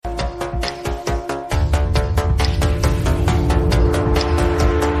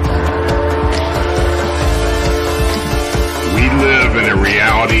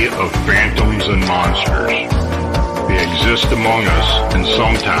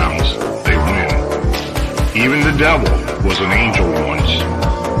times, they win. Even the devil was an angel once.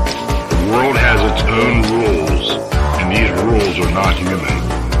 The world has its own rules, and these rules are not human.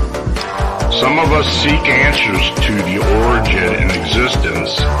 Some of us seek answers to the origin and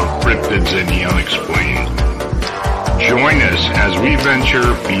existence of cryptids and the unexplained. Join us as we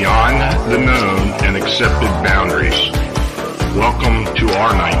venture beyond the known and accepted boundaries. Welcome to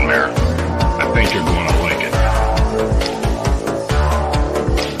our nightmare. I think you're going to like it.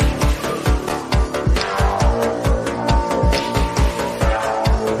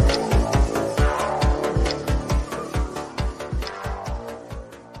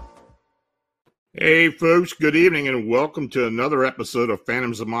 Hey folks, good evening and welcome to another episode of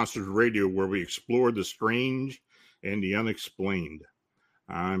Phantoms and Monsters Radio, where we explore the strange and the unexplained.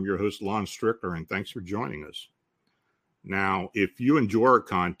 I'm your host, Lon Strickler, and thanks for joining us. Now, if you enjoy our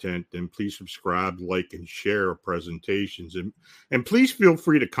content, then please subscribe, like, and share our presentations. And please feel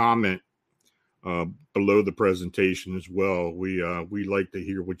free to comment below the presentation as well. We like to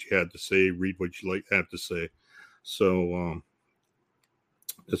hear what you had to say, read what you have to say. So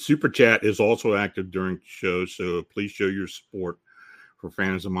the Super Chat is also active during the show, so please show your support for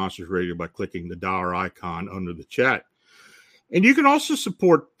Phantoms and Monsters Radio by clicking the dollar icon under the chat. And you can also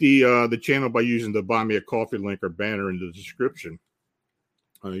support the channel by using the Buy Me a Coffee link or banner in the description.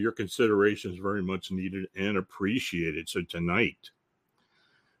 Your consideration is very much needed and appreciated. So tonight,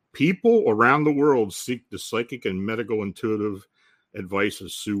 people around the world seek the psychic and medical intuitive advice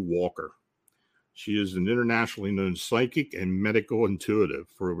of Sue Walker. She is an internationally known psychic and medical intuitive.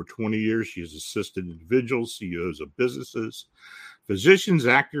 For over 20 years, she has assisted individuals, CEOs of businesses, physicians,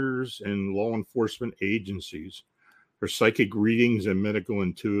 actors, and law enforcement agencies. Her psychic readings and medical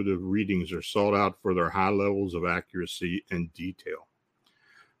intuitive readings are sought out for their high levels of accuracy and detail.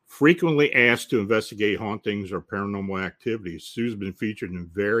 Frequently asked to investigate hauntings or paranormal activities, Sue's been featured in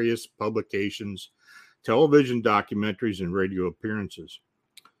various publications, television documentaries, and radio appearances.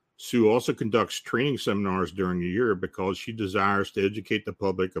 Sue also conducts training seminars during the year because she desires to educate the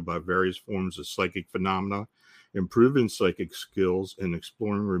public about various forms of psychic phenomena, improving psychic skills, and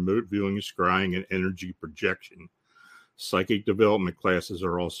exploring remote viewing, scrying, and energy projection. Psychic development classes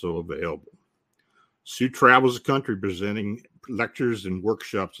are also available. Sue travels the country presenting lectures and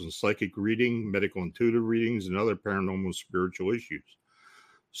workshops on psychic reading, medical intuitive readings, and other paranormal spiritual issues.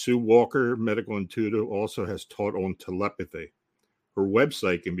 Sue Walker, medical intuitive, also has taught on telepathy. Her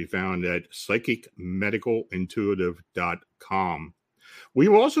website can be found at psychicmedicalintuitive.com. We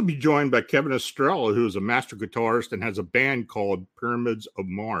will also be joined by Kevin Estrella, who is a master guitarist and has a band called Pyramids of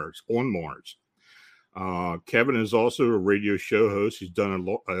Mars, on Mars. Kevin is also a radio show host. He's done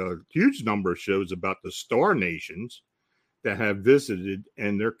a huge number of shows about the star nations that have visited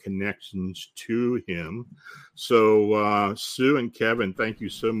and their connections to him. So, Sue and Kevin, thank you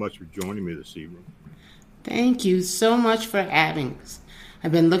so much for joining me this evening. Thank you so much for having us.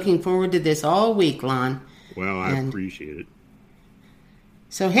 I've been looking forward to this all week, Lon. Well, I appreciate it.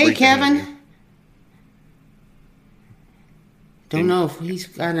 So, hey, Kevin. Don't know if he's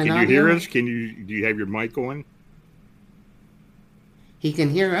got an audio. Can you hear us? Do you have your mic on? He can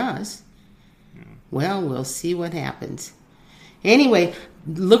hear us. Yeah. Well, we'll see what happens. Anyway,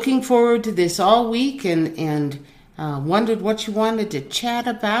 looking forward to this all week and wondered what you wanted to chat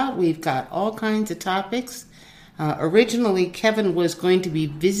about. We've got all kinds of topics. Originally, Kevin was going to be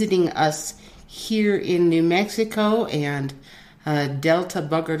visiting us here in New Mexico, and Delta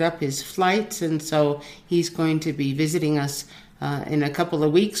buggered up his flights, and so he's going to be visiting us in a couple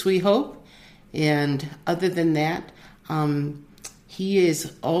of weeks, we hope. And other than that, he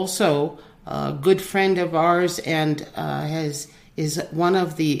is also a good friend of ours and is one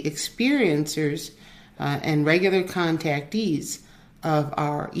of the experiencers and regular contactees of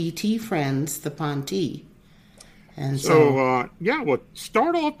our ET friends, the CONTACTEE. And well,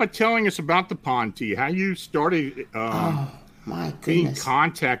 start off by telling us about the CONTACTEE, how you started being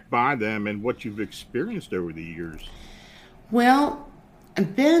contacted by them and what you've experienced over the years. Well,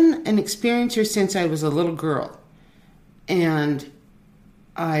 I've been an experiencer since I was a little girl, and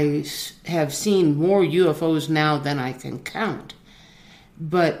I have seen more UFOs now than I can count.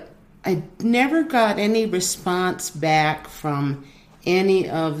 But I never got any response back from any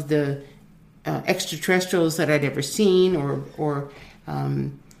of the extraterrestrials that I'd ever seen or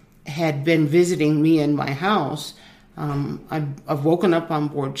had been visiting me in my house. I've woken up on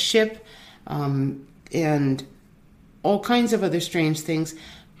board ship and all kinds of other strange things.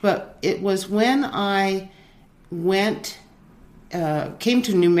 But it was when I came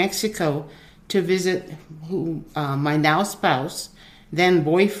to New Mexico to visit my now spouse, then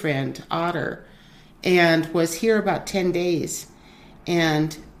boyfriend, Otter, and was here about 10 days.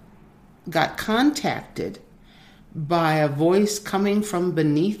 And got contacted by a voice coming from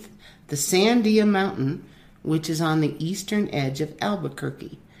beneath the Sandia Mountain, which is on the eastern edge of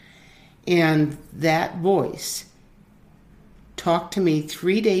Albuquerque. And that voice talked to me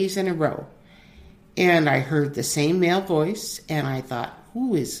 3 days in a row. And I heard the same male voice, and I thought,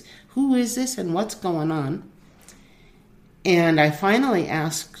 who is this and what's going on? And I finally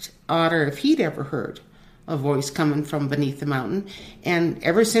asked Otter if he'd ever heard a voice coming from beneath the mountain. And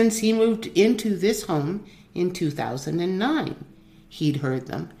ever since he moved into this home in 2009, he'd heard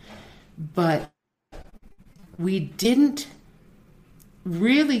them. But we didn't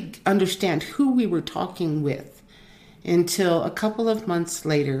really understand who we were talking with until a couple of months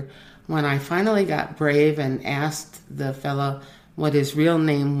later, when I finally got brave and asked the fellow what his real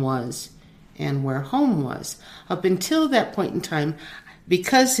name was and where home was. Up until that point in time,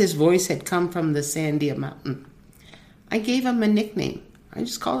 because his voice had come from the Sandia Mountain, I gave him a nickname. I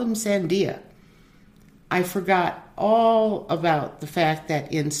just called him Sandia. I forgot all about the fact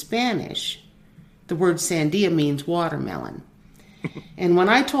that in Spanish, the word Sandia means watermelon. And when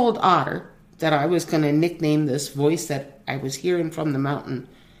I told Otter that I was going to nickname this voice that I was hearing from the mountain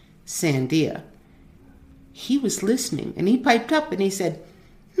Sandia, he was listening, and he piped up and he said,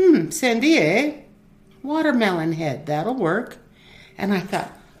 Sandia, eh? Watermelon head, that'll work. And I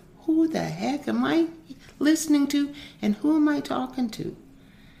thought, who the heck am I listening to, and who am I talking to?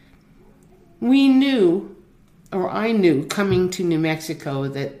 We knew, or I knew, coming to New Mexico,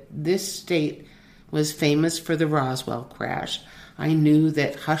 that this state was famous for the Roswell crash. I knew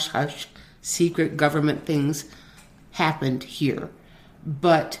that hush-hush secret government things happened here.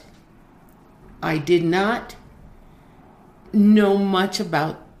 But I did not know much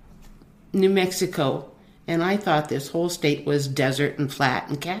about New Mexico, and I thought this whole state was desert and flat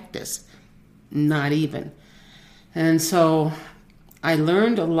and cactus. Not even. And so I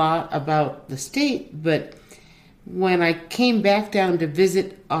learned a lot about the state, but when I came back down to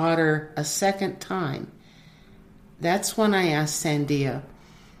visit Otter a second time, that's when I asked Sandia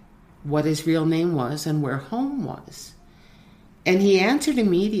what his real name was and where home was. And he answered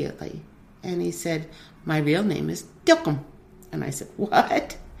immediately. And he said, my real name is Tilcum. And I said,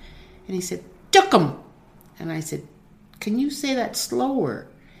 what? And he said, Tilcum. And I said, can you say that slower?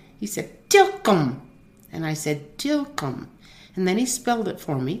 He said, Tilcum. And I said, Tilcum. And then he spelled it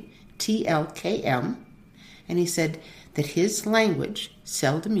for me, T-L-K-M. And he said that his language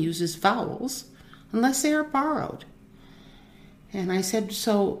seldom uses vowels unless they are borrowed. And I said,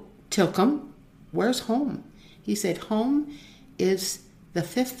 so, Tilcum, where's home? He said, home is the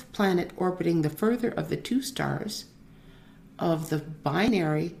fifth planet orbiting the further of the two stars of the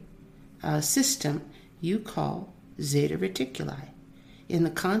binary system you call Zeta Reticuli, in the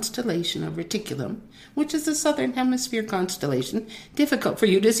constellation of Reticulum, which is the southern hemisphere constellation, difficult for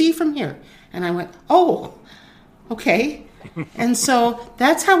you to see from here. And I went, oh, okay. And so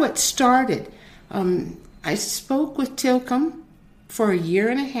that's how it started. I spoke with Tilcum for 1.5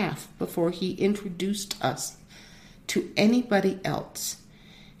 years before he introduced us to anybody else.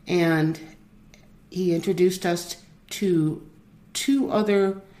 And he introduced us to 2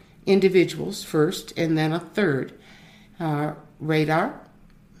 other individuals first, and then a third, Radar,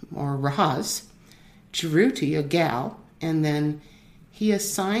 or Rahaz, Jeruti, a gal, and then he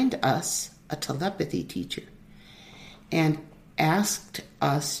assigned us a telepathy teacher and asked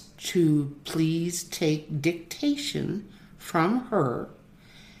us to please take dictation from her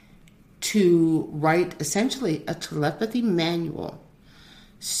to write essentially a telepathy manual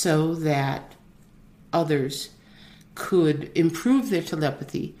so that others could improve their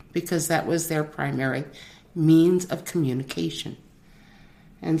telepathy, because that was their primary means of communication.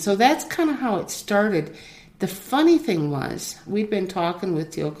 And so that's kind of how it started. The funny thing was, we'd been talking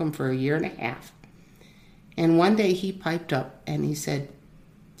with Tilcum for 1.5 years, and one day he piped up and he said,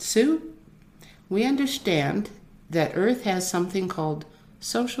 Sue, we understand that Earth has something called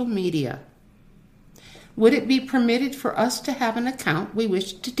social media. Would it be permitted for us to have an account we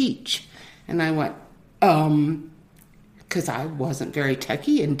wish to teach? And I went, because I wasn't very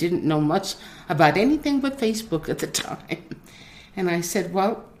techy and didn't know much about anything but Facebook at the time. And I said,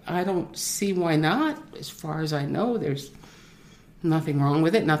 well, I don't see why not. As far as I know, there's nothing wrong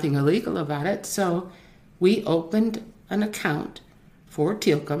with it, nothing illegal about it. So we opened an account for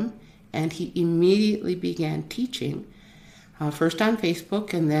Tilcum, and he immediately began teaching, first on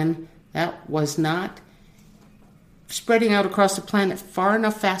Facebook, and then that was not spreading out across the planet far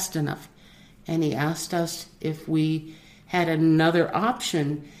enough, fast enough. And he asked us if we had another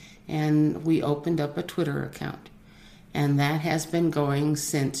option, and we opened up a Twitter account. And that has been going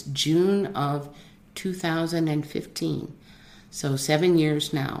since June of 2015. So 7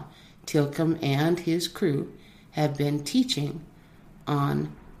 years now. Tilcom and his crew have been teaching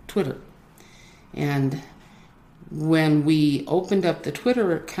on Twitter. And when we opened up the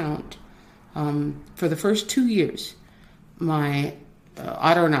Twitter account, for the first 2 years, my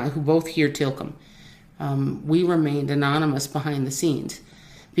Otto and I, who both hear Tilcom, we remained anonymous behind the scenes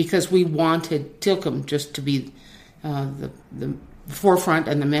because we wanted Tilcom just to be the forefront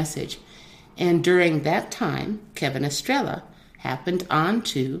and the message. And during that time, Kevin Estrella happened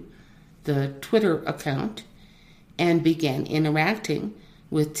onto the Twitter account and began interacting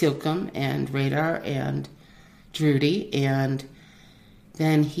with Tilcom and Radar and Drudy, and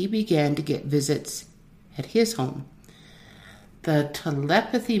then he began to get visits at his home. The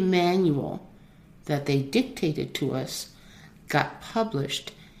telepathy manual that they dictated to us got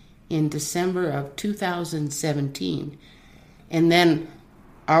published in December of 2017, and then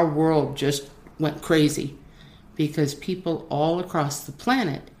our world just went crazy because people all across the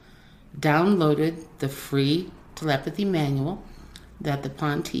planet downloaded the free telepathy manual that the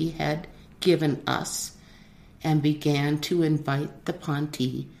Pontee had given us and began to invite the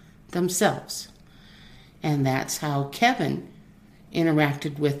Pontee themselves. And that's how Kevin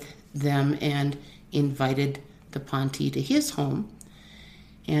interacted with them and invited the Pontee to his home.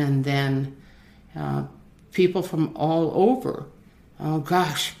 And then people from all over,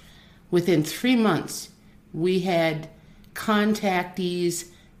 within 3 months, we had contactees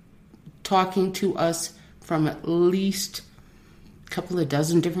talking to us from at least a couple of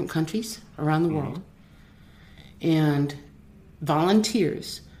dozen different countries around the world. And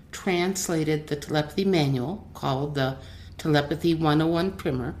volunteers translated the telepathy manual, called the Telepathy 101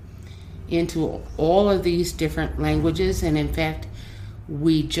 Primer, into all of these different languages. And in fact,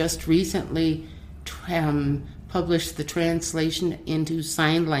 we just recently published the translation into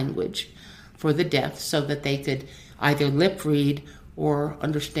sign language for the deaf so that they could either lip read or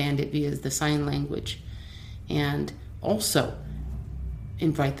understand it via the sign language, and also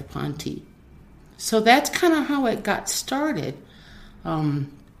invite the Pontee. So that's kind of how it got started.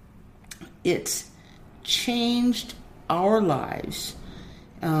 It's changed our lives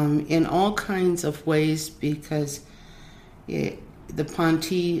in all kinds of ways because the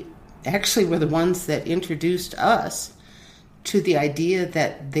Pontee actually were the ones that introduced us to the idea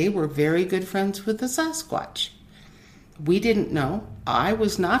that they were very good friends with the Sasquatch. We didn't know. I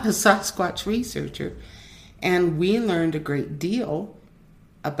was not a Sasquatch researcher, and we learned a great deal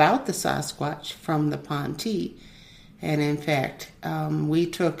about the Sasquatch from the Pontee. And in fact, we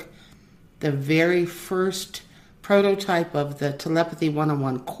took the very first prototype of the Telepathy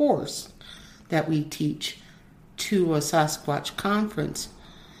 101 course that we teach to a Sasquatch conference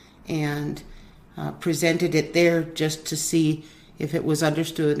and presented it there just to see if it was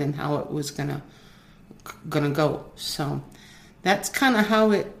understood and how it was gonna go. So that's kind of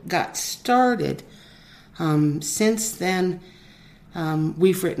how it got started. Since then,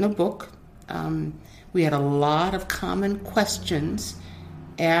 we've written a book. We had a lot of common questions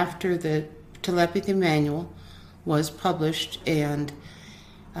after the telepathy manual was published, and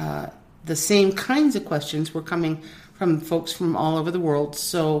the same kinds of questions were coming from folks from all over the world.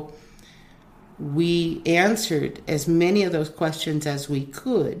 So we answered as many of those questions as we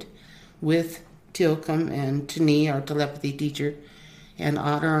could with Tilcom and Tani, our telepathy teacher, and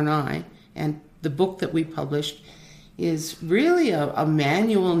Otter and I. And the book that we published is really a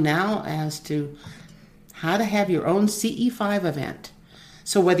manual now as to how to have your own CE5 event.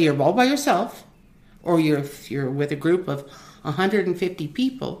 So whether you're all by yourself or if you're with a group of 150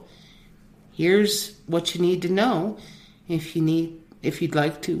 people, here's what you need to know if you'd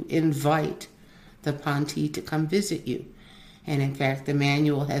like to invite the Pontee to come visit you. And in fact, the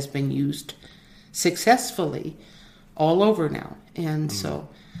manual has been used successfully all over now. And so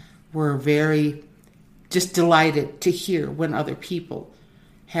we're very just delighted to hear when other people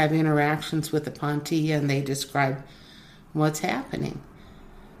have interactions with the Pontee and they describe what's happening.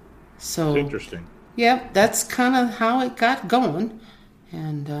 So interesting. Yeah, that's kind of how it got going.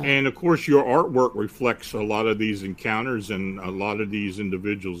 And of course, your artwork reflects a lot of these encounters and a lot of these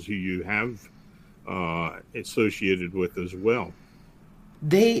individuals who you have associated with as well.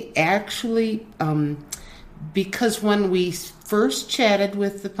 They actually, because when we first chatted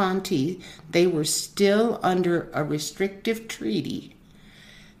with the Pontee, they were still under a restrictive treaty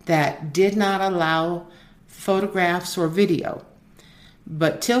that did not allow photographs or video.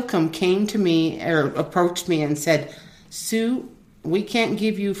 But Tilcom came to me or approached me and said, Sue, we can't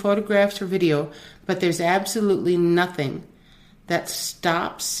give you photographs or video, but there's absolutely nothing that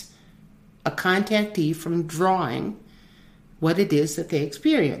stops a contactee from drawing what it is that they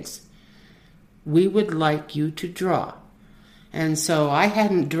experience. We would like you to draw. And so I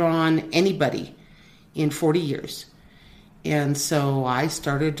hadn't drawn anybody in 40 years. And so I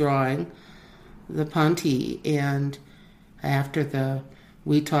started drawing the Contactee, and after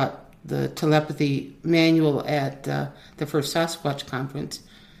we taught the telepathy manual at the first SASQUATCH conference,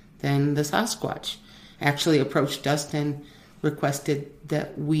 then the SASQUATCH actually approached us and requested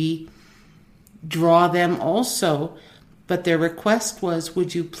that we draw them also, but their request was,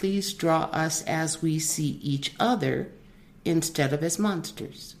 would you please draw us as we see each other instead of as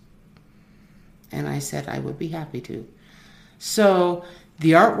monsters? And I said I would be happy to. So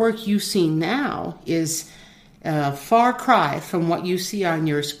the artwork you see now is a far cry from what you see on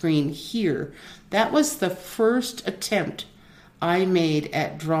your screen here. That was the first attempt I made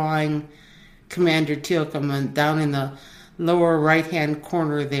at drawing Commander Teal'c down in the lower right-hand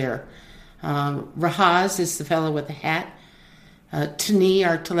corner there. Rahaz is the fellow with the hat. Tani,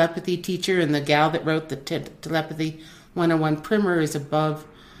 our telepathy teacher, and the gal that wrote the Telepathy 101 primer is above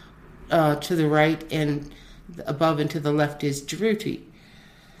to the right, and above and to the left is Jeruti.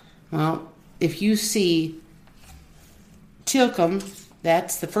 Well, if you see Teal'c,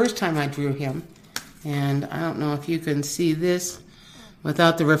 that's the first time I drew him. And I don't know if you can see this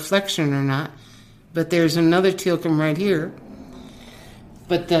without the reflection or not, but there's another Teal'c right here.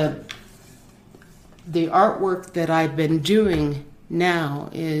 But the artwork that I've been doing now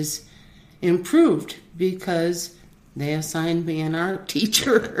is improved because they assigned me an art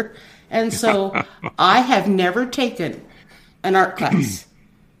teacher. And so I have never taken an art class.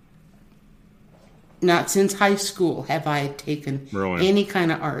 Not since high school have I taken any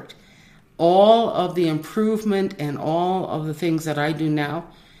kind of art. All of the improvement and all of the things that I do now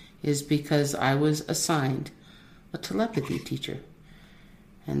is because I was assigned a telepathy teacher.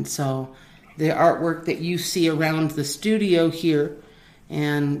 And so the artwork that you see around the studio here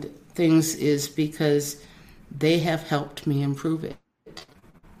and things is because they have helped me improve it.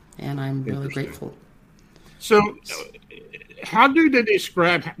 And I'm really grateful. So how do they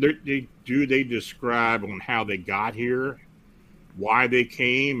describe on how they got here, why they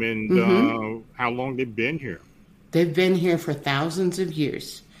came, and how long they've been here? They've been here for thousands of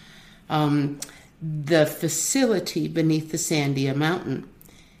years. The facility beneath the Sandia Mountain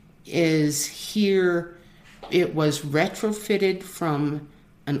is here. It was retrofitted from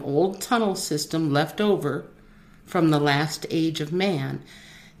an old tunnel system left over from the last age of man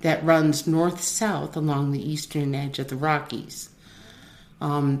that runs north-south along the eastern edge of the Rockies.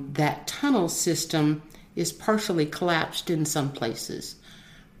 That tunnel system is partially collapsed in some places,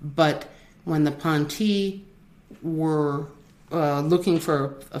 but when the Contactee were looking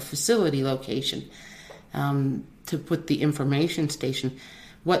for a facility location to put the information station,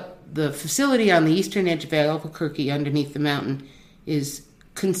 what the facility on the eastern edge of Albuquerque underneath the mountain is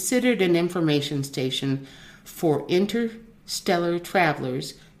considered an information station for interstellar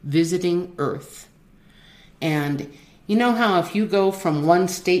travelers visiting Earth. And you know how if you go from one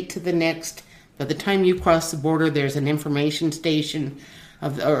state to the next, by the time you cross the border, there's an information station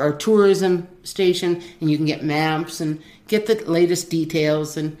or tourism station, and you can get maps and get the latest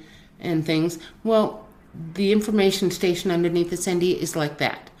details and things. Well, the information station underneath the Sandia is like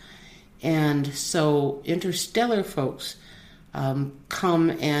that. And so interstellar folks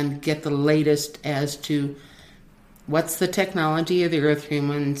come and get the latest as to what's the technology of the Earth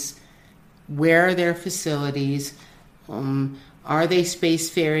humans, where are their facilities, are they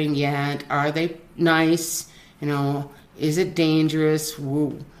spacefaring yet, are they nice, is it dangerous,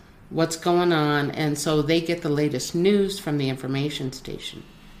 what's going on? And so they get the latest news from the information station.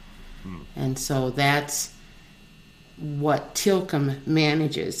 And so that's what Teal'c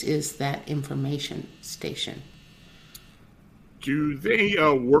manages, is that information station. Do they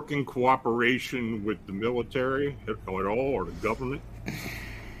work in cooperation with the military at all, or the government?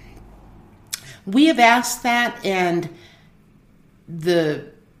 We have asked that, and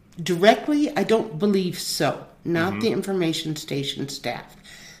directly, I don't believe so. Not the information station staff.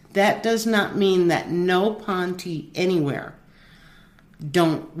 That does not mean that no Contactee anywhere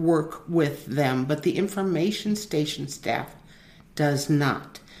don't work with them, but the information station staff does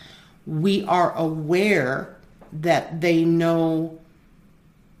not. We are aware that they know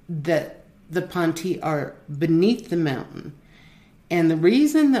that the Contactee are beneath the mountain. And the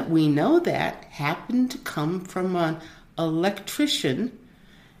reason that we know that happened to come from an electrician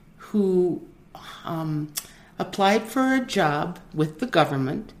who applied for a job with the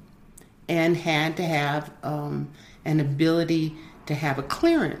government and had to have an ability to have a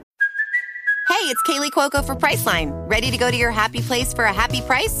clearance. Hey, Hey, it's Kaylee Cuoco for Priceline. Ready to go to your happy place for a happy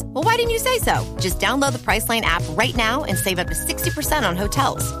price? Well, why didn't you say so? Just download the Priceline app right now and save up to 60% on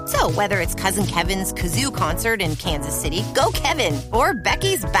hotels. So whether it's Cousin Kevin's Kazoo Concert in Kansas City, go Kevin, or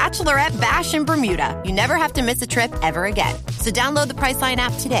Becky's Bachelorette Bash in Bermuda, you never have to miss a trip ever again. So download the Priceline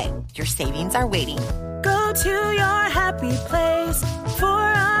app today. Your savings are waiting. Go to your happy place for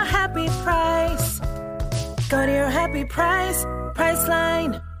a happy price. Go to your happy price,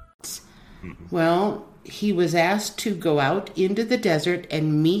 Priceline. Well, he was asked to go out into the desert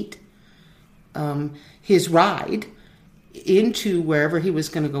and meet his ride into wherever he was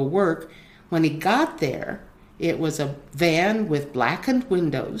going to go work. When he got there, it was a van with blackened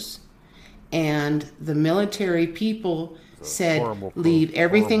windows, and the military people said, leave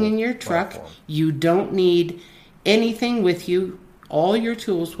everything in your truck. You don't need anything with you. All your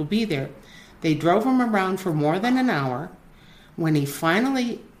tools will be there. They drove him around for more than an hour. When he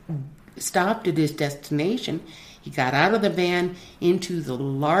finally stopped at his destination, he got out of the van into the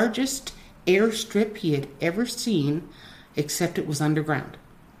largest airstrip he had ever seen, except it was underground.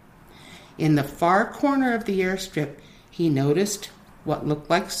 In the far corner of the airstrip, he noticed what looked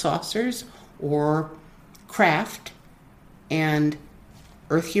like saucers or craft and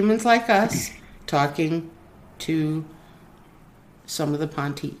Earth humans like us talking to some of the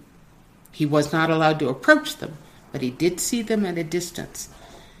Pontee. He was not allowed to approach them, but he did see them at a distance.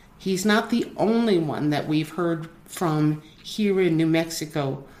 He's not the only one that we've heard from here in New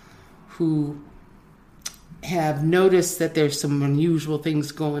Mexico who have noticed that there's some unusual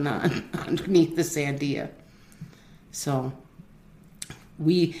things going on underneath the Sandia. So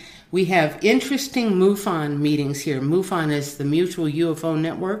we have interesting MUFON meetings here. MUFON is the Mutual UFO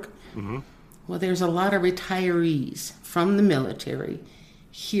Network. Mm-hmm. Well, there's a lot of retirees from the military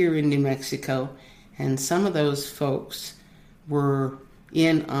here in New Mexico, and some of those folks were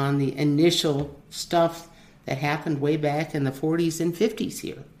in on the initial stuff that happened way back in the 40s and 50s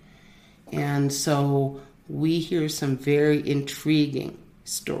here. And so we hear some very intriguing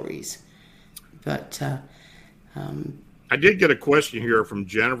stories. But I did get a question here from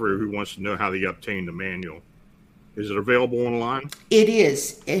Jennifer who wants to know how they obtained the manual. Is it available online? It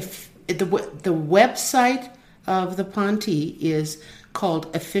is. If the website of the Pontee is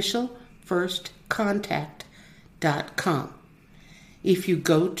called officialfirstcontact.com. If you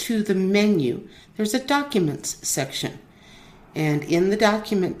go to the menu, there's a documents section. And in the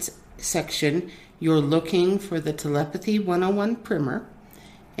documents section, you're looking for the Telepathy 101 primer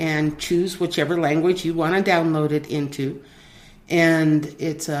and choose whichever language you want to download it into. And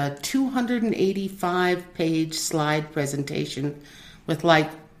it's a 285-page slide presentation with like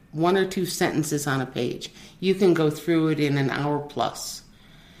 1 or 2 sentences on a page. You can go through it in an hour plus.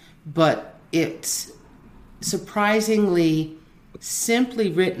 But it's surprisingly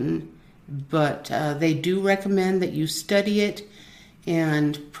simply written, but they do recommend that you study it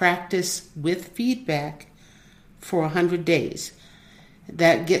and practice with feedback for 100 days.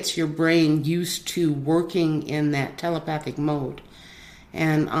 That gets your brain used to working in that telepathic mode.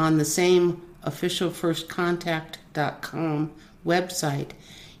 And on the same officialfirstcontact.com website,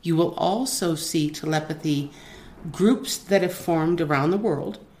 you will also see telepathy groups that have formed around the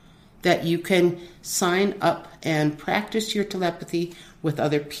world that you can sign up and practice your telepathy with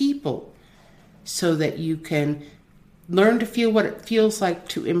other people so that you can learn to feel what it feels like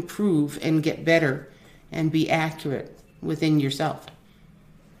to improve and get better and be accurate within yourself.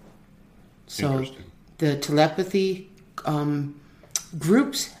 So the telepathy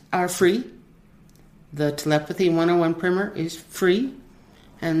groups are free. The Telepathy 101 primer is free.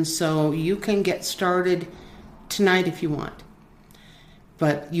 And so you can get started tonight if you want.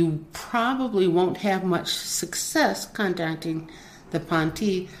 But you probably won't have much success contacting the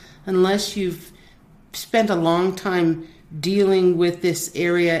Pontee unless you've spent a long time dealing with this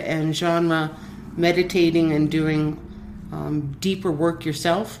area and genre, meditating and doing deeper work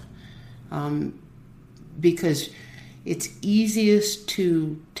yourself. Because it's easiest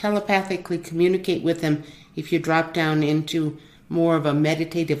to telepathically communicate with them if you drop down into more of a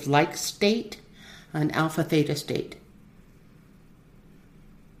meditative-like state, an alpha-theta state.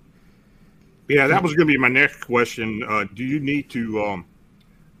 Yeah, that was going to be my next question. Do you need to,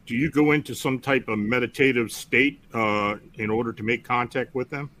 do you go into some type of meditative state in order to make contact with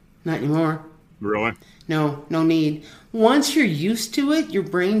them? Not anymore. Really? No need. Once you're used to it, your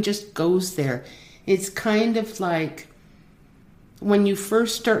brain just goes there. It's kind of like when you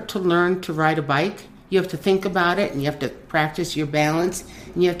first start to learn to ride a bike, you have to think about it and you have to practice your balance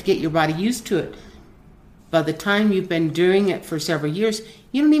and you have to get your body used to it. By the time you've been doing it for several years,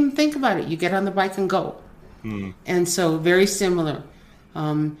 you don't even think about it. You get on the bike and go. And so very similar.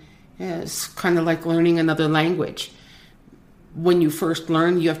 It's kind of like learning another language. When you first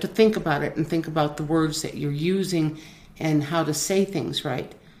learn, you have to think about it and think about the words that you're using and how to say things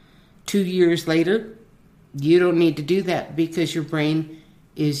right. 2 years later, you don't need to do that because your brain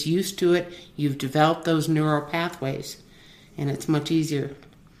is used to it. You've developed those neural pathways, and it's much easier.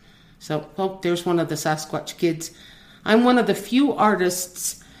 So, oh, there's one of the Sasquatch kids. I'm one of the few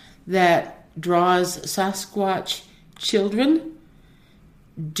artists that draws Sasquatch children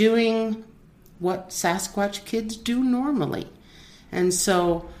doing what Sasquatch kids do normally. And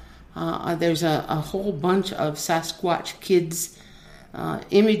so there's a whole bunch of Sasquatch kids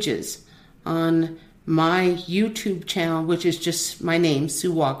images on my YouTube channel, which is just my name,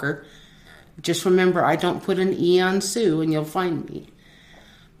 Sue Walker. Just remember, I don't put an E on Sue and you'll find me.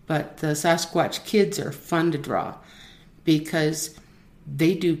 But the Sasquatch kids are fun to draw because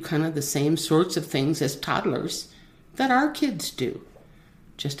they do kind of the same sorts of things as toddlers that our kids do,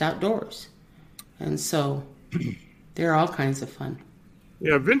 just outdoors. And so they're all kinds of fun.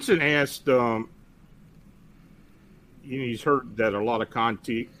 Yeah, Vincent asked, he's heard that a lot of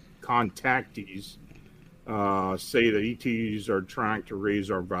contactees say that ETs are trying to raise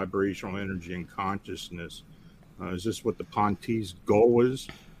our vibrational energy and consciousness. Is this what the Pontee's goal is?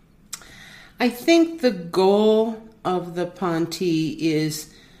 I think the goal of the Pontee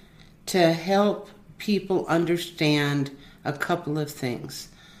is to help people understand a couple of things.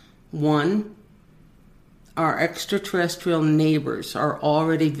 One, our extraterrestrial neighbors are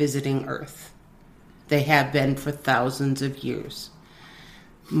already visiting Earth. They have been for thousands of years.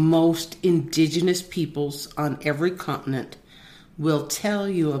 Most indigenous peoples on every continent will tell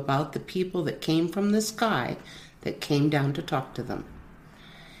you about the people that came from the sky that came down to talk to them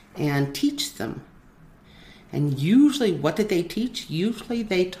and teach them. And usually, what did they teach? Usually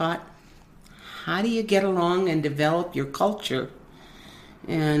they taught, how do you get along and develop your culture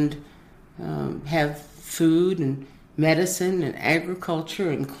and have food and medicine and agriculture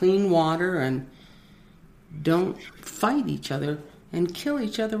and clean water, and don't fight each other and kill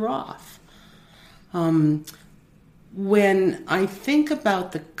each other off. When I think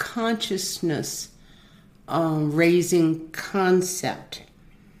about the consciousness raising concept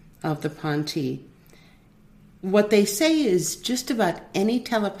of the Pontee, what they say is just about any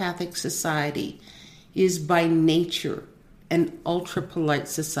telepathic society is by nature an ultra-polite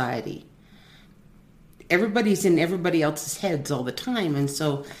society. Everybody's in everybody else's heads all the time, and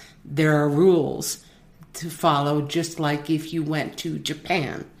so there are rules to follow, just like if you went to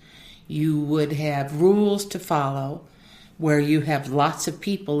Japan. You would have rules to follow where you have lots of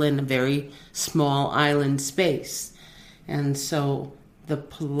people in a very small island space. And so the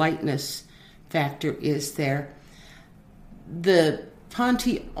politeness factor is there. The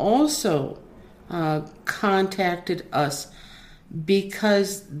Pontee also contacted us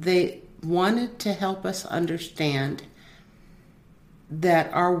because they wanted to help us understand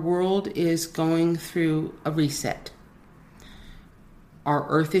that our world is going through a reset. Our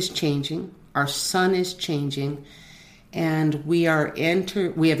Earth is changing, our sun is changing, and we have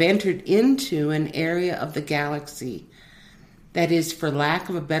entered into an area of the galaxy that is, for lack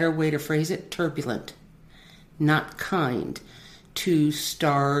of a better way to phrase it, turbulent, not kind to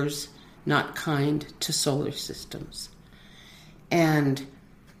stars, not kind to solar systems. And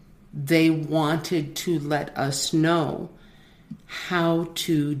they wanted to let us know how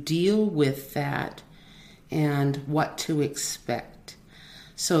to deal with that and what to expect.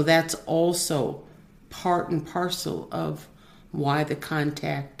 So that's also part and parcel of why the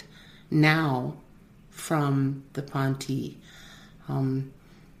contact now from the Pontee.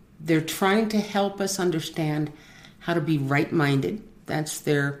 They're trying to help us understand how to be right-minded. That's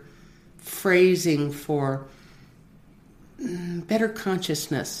their phrasing for better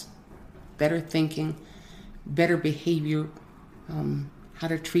consciousness, better thinking, better behavior, how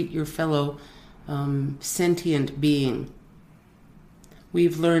to treat your fellow sentient being.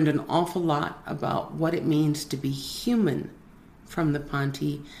 We've learned an awful lot about what it means to be human from the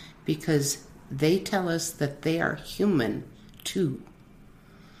Pontee because they tell us that they are human too.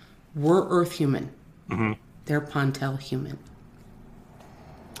 We're Earth human. Mm-hmm. They're Pontel human.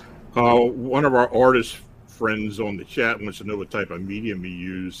 One of our artist friends on the chat wants to know what type of medium you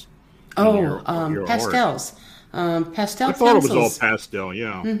use. Your pastels. Pastel I thought pencils. It was all pastel,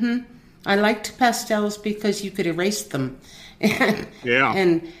 yeah. Mm-hmm. I liked pastels because you could erase them. Yeah.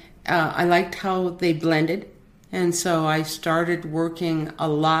 And I liked how they blended. And so I started working a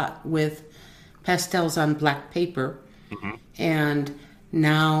lot with pastels on black paper. Mm-hmm. And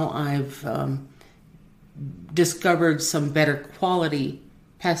now I've discovered some better quality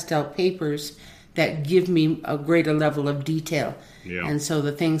pastel papers that give me a greater level of detail. Yeah. And so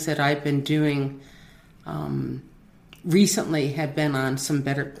the things that I've been doing recently have been on some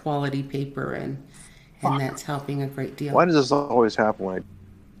better quality paper, and that's helping a great deal. Why does this always happen?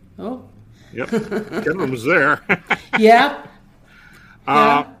 Oh. Yep. Kevin was there. Yep.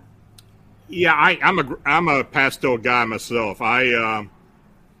 I'm a pastel guy myself. I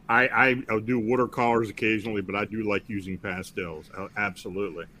do watercolors occasionally, but I do like using pastels.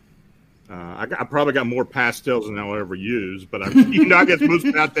 Absolutely. I probably got more pastels than I'll ever use, but I guess most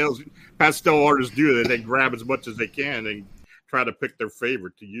pastel artists do that. They grab as much as they can and try to pick their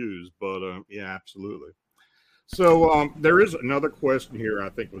favorite to use. But yeah, absolutely. So there is another question here I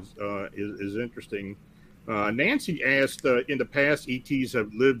think is interesting. Nancy asked, in the past, ETs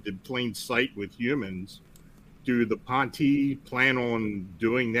have lived in plain sight with humans. Do the CONTACTEE plan on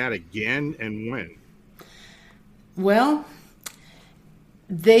doing that again, and when? Well,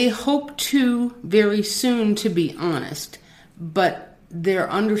 they hope to very soon, to be honest, but they're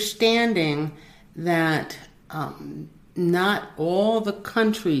understanding that not all the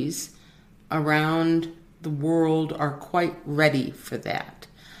countries around the world are quite ready for that.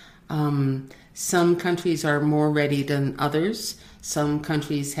 Some countries are more ready than others. Some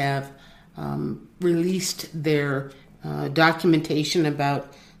countries have released their documentation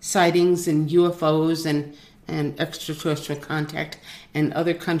about sightings and UFOs and extraterrestrial contact, and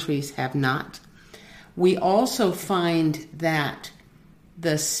other countries have not. We also find that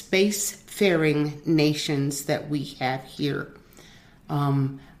the spacefaring nations that we have here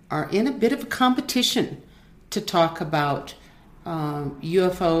are in a bit of a competition to talk about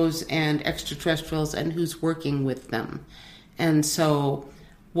UFOs and extraterrestrials and who's working with them. And so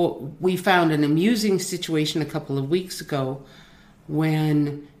we found an amusing situation a couple of weeks ago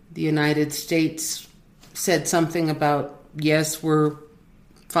when the United States said something about, yes, we're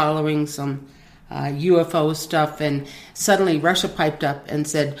following some UFO stuff, and suddenly Russia piped up and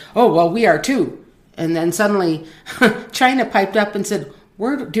said, oh, well, we are too. And then suddenly China piped up and said,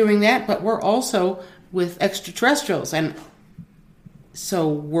 we're doing that, but we're also with extraterrestrials. And so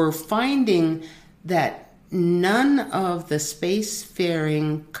we're finding that none of the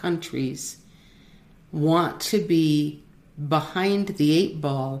spacefaring countries want to be behind the 8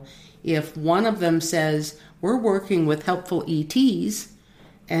 ball if one of them says, we're working with helpful ETs,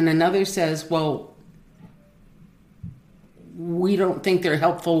 and another says, well, we don't think they're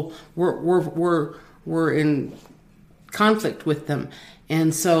helpful, we're in conflict with them.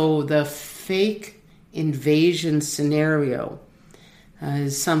 And so the fake invasion scenario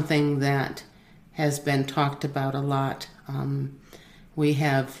is something that has been talked about a lot. We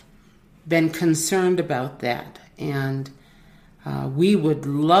have been concerned about that, and we would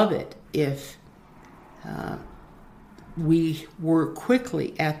love it if we were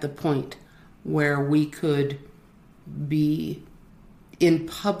quickly at the point where we could be in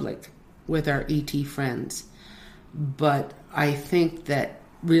public with our ET friends. But I think that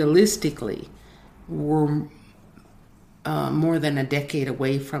realistically, we're more than a decade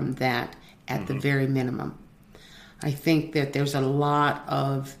away from that at the very minimum. I think that there's a lot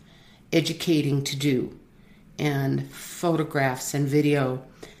of educating to do and photographs and video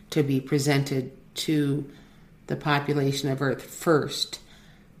to be presented to the population of Earth first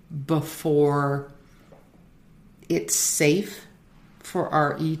before it's safe for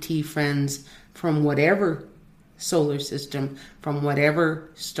our ET friends from whatever solar system, from whatever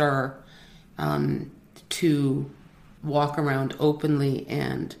star, to walk around openly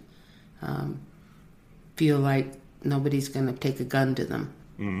and feel like nobody's going to take a gun to them.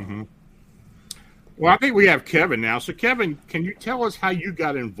 Mm-hmm. Well, I think we have Kevin now. So, Kevin, can you tell us how you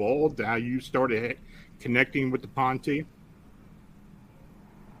got involved, how you started connecting with the CONTACTEE?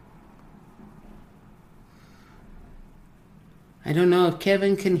 I don't know if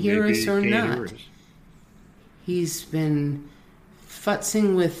Kevin can hear us or not. He's been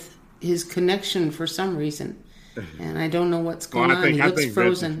futzing with his connection for some reason, and I don't know what's going on. He looks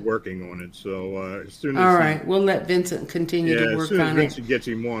frozen. Vincent's working on it, so as soon as all right, we'll let Vincent continue to work on it. As soon as Vincent gets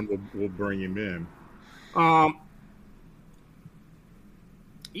him on, we'll bring him in. I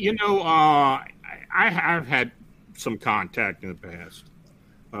have had some contact in the past,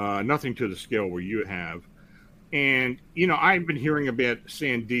 nothing to the scale where you have. And, I've been hearing about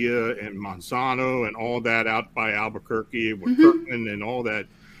Sandia and Monsanto and all that out by Albuquerque with Kirkland and all that.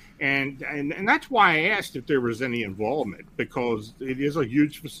 And that's why I asked if there was any involvement, because it is a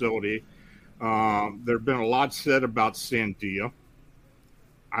huge facility. There have been a lot said about Sandia.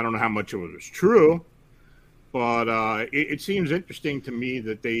 I don't know how much of it is true, but it seems interesting to me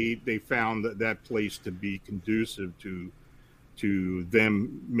that they found that place to be conducive to to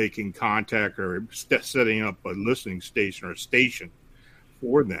them making contact or setting up a listening station or a station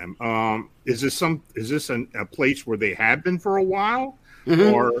for them. Is this a place where they have been for a while,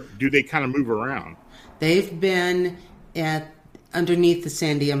 or do they kind of move around? They've been underneath the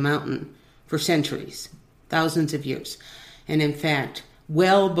Sandia Mountain for centuries, thousands of years. And in fact,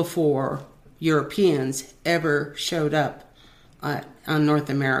 well before Europeans ever showed up on North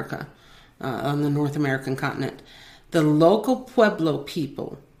America, on the North American continent, the local Pueblo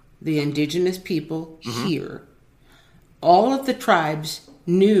people, the indigenous people here, all of the tribes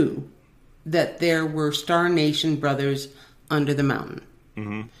knew that there were Star Nation brothers under the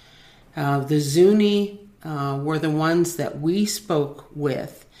mountain. The Zuni were the ones that we spoke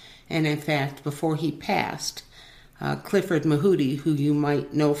with. And in fact, before he passed, Clifford Mahudi, who you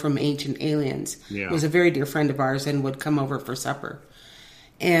might know from Ancient Aliens, was a very dear friend of ours and would come over for supper.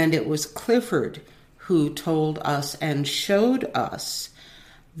 And it was Clifford who told us and showed us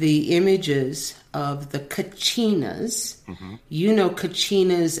the images of the kachinas. You know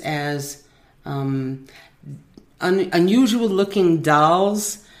kachinas as unusual looking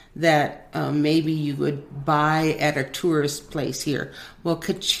dolls that maybe you would buy at a tourist place here. Well,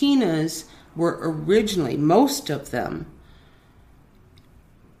 kachinas were originally, most of them,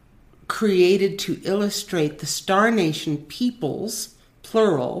 created to illustrate the Star Nation peoples,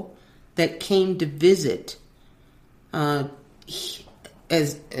 plural, that came to visit as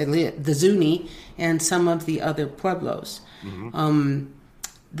the Zuni and some of the other Pueblos.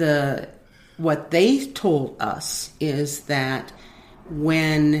 What they told us is that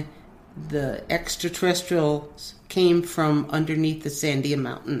when the extraterrestrials came from underneath the Sandia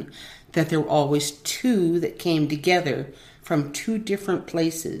Mountain, that there were always two that came together from two different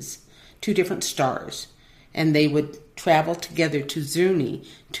places, two different stars, and they would travel together to Zuni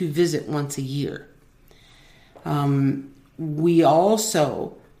to visit once a year. We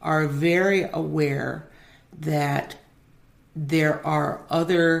also are very aware that there are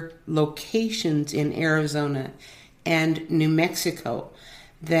other locations in Arizona and New Mexico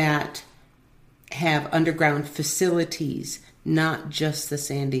that have underground facilities, not just the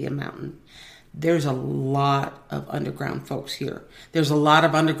Sandia Mountain. There's a lot of underground folks here. There's a lot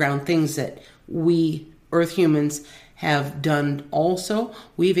of underground things that we, Earth humans, have done also.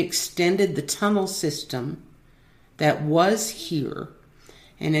 We've extended the tunnel system that was here.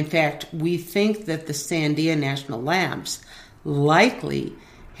 And in fact, we think that the Sandia National Labs likely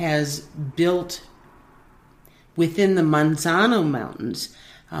has built within the Manzano Mountains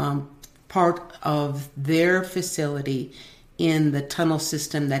part of their facility in the tunnel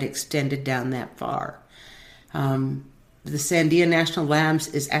system that extended down that far. The Sandia National Labs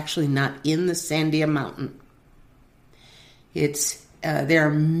is actually not in the Sandia Mountain. There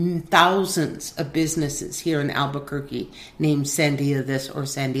are thousands of businesses here in Albuquerque named Sandia this or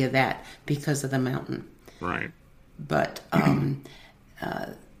Sandia that because of the mountain. Right. But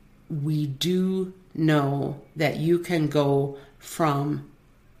we do know that you can go from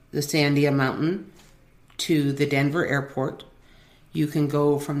the Sandia Mountain to the Denver airport. You can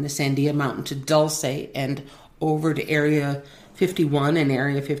go from the Sandia Mountain to Dulce and over to Area 51 and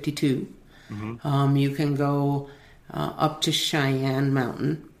Area 52. You can go up to Cheyenne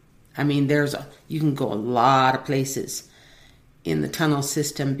Mountain. I mean, you can go a lot of places in the tunnel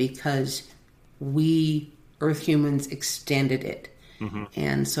system because we, Earth humans, extended it.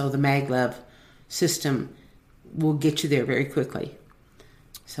 And so the maglev system will get you there very quickly.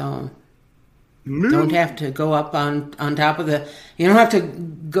 So don't have to go up on top of you don't have to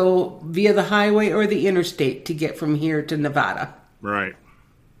go via the highway or the interstate to get from here to Nevada. Right.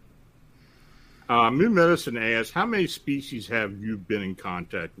 New Medicine asks, how many species have you been in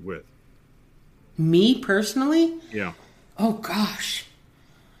contact with? Me personally? Yeah. Oh gosh.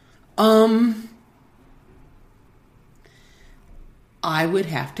 I would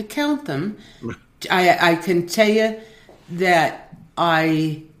have to count them. I can tell you that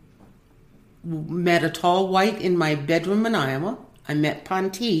I met a tall white in my bedroom in Iowa. I met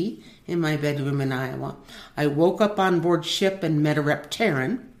Pontee in my bedroom in Iowa. I woke up on board ship and met a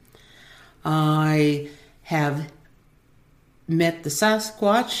Reptaran. I have met the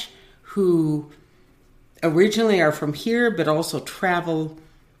Sasquatch, who originally are from here, but also travel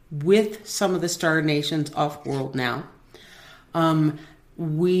with some of the Star Nations off-world now.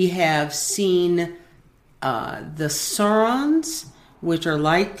 We have seen the Saurons, which are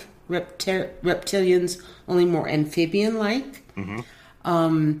like reptilians, only more amphibian-like.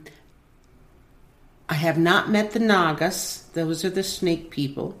 I have not met the Nagas. Those are the snake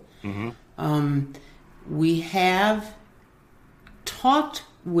people. We have talked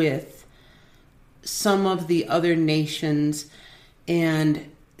with some of the other nations And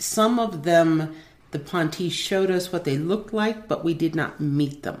some of them, the Pontee showed us what they looked like, but we did not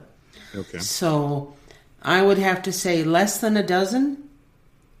meet them. Okay. So I would have to say less than a dozen,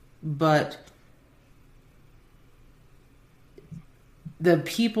 but the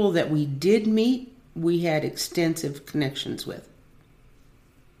people that we did meet, we had extensive connections with.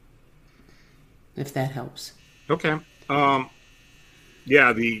 If that helps. Okay. Yeah,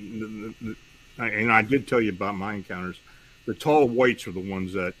 and I did tell you about my encounters. The tall whites are the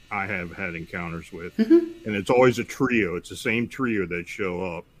ones that I have had encounters with. Mm-hmm. And it's always a trio. It's the same trio that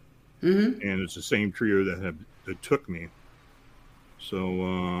show up. Mm-hmm. And it's the same trio that took me.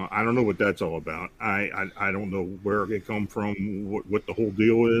 So I don't know what that's all about. I don't know where they come from, what the whole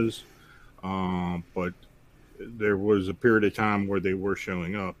deal is. But there was a period of time where they were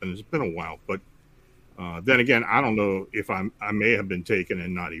showing up, and it's been a while. But then again, I don't know if I may have been taken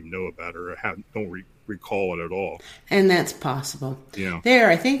and not even know about it, or don't recall it at all. And that's possible. Yeah. There,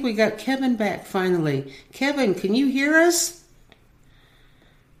 I think we got Kevin back finally. Kevin, can you hear us?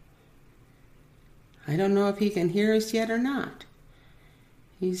 I don't know if he can hear us yet or not.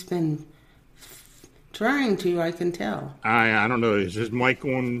 He's been trying to, I can tell. I don't know. Is his mic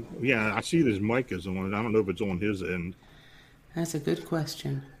on? Yeah, I see his mic is on. I don't know if it's on his end. That's a good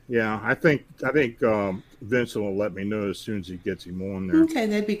question. Yeah, I think Vincent will let me know as soon as he gets him on there. Okay,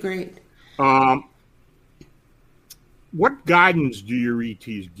 that'd be great. What guidance do your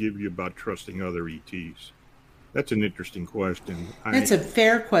ETs give you about trusting other ETs? That's an interesting question. That's a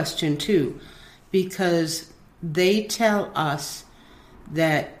fair question, too, because they tell us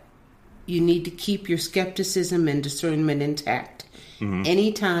that you need to keep your skepticism and discernment intact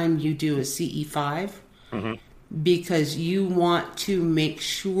anytime you do a CE5, because you want to make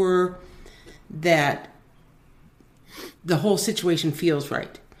sure that the whole situation feels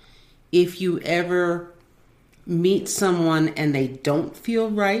right. If you ever meet someone and they don't feel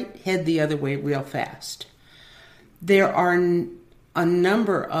right, head the other way real fast. There are a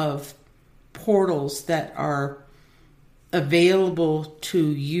number of portals that are available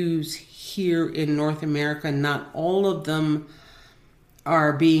to use here in North America. Not all of them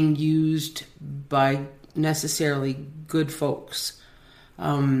are being used by necessarily good folks.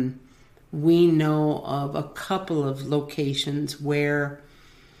 We know of a couple of locations where,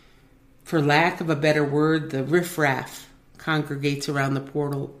 for lack of a better word, the riffraff congregates around the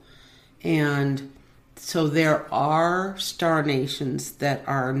portal. And so there are star nations that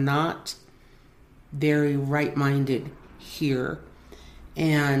are not very right-minded here.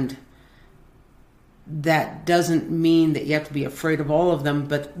 And that doesn't mean that you have to be afraid of all of them.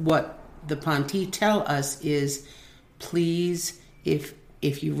 But what the Pontee tell us is, please, if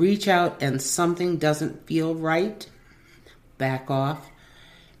you reach out and something doesn't feel right, back off.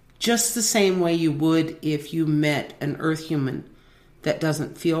 Just the same way you would if you met an Earth human that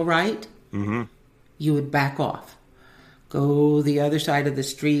doesn't feel right, you would back off. Go the other side of the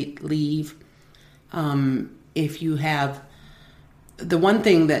street, leave. If you have... The one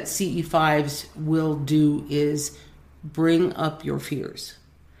thing that CE5s will do is bring up your fears,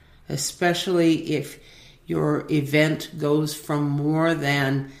 especially if your event goes from more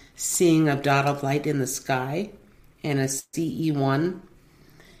than seeing a dot of light in the sky and a CE1.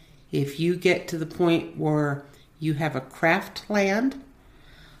 If you get to the point where you have a craft land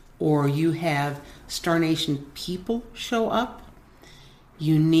or you have Star Nation people show up,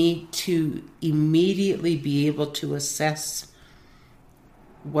 you need to immediately be able to assess,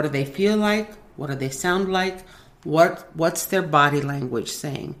 what do they feel like? What do they sound like? What's their body language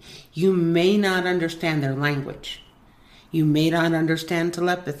saying? You may not understand their language. You may not understand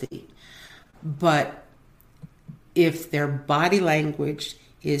telepathy. But if their body language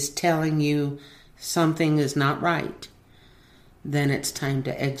is telling you something is not right, then it's time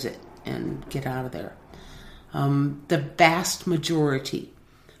to exit and get out of there. The vast majority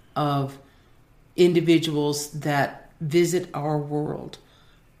of individuals that visit our world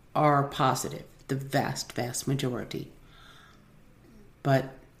are positive. The vast, vast majority.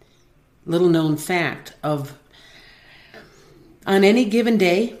 But little known fact of, on any given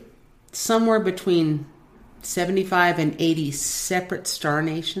day, somewhere between 75 and 80 separate star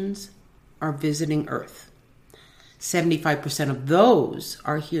nations are visiting Earth. 75% of those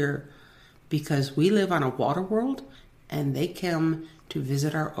are here because we live on a water world and they come to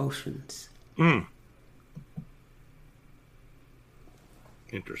visit our oceans.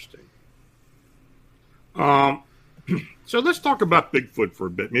 Interesting. So let's talk about Bigfoot for a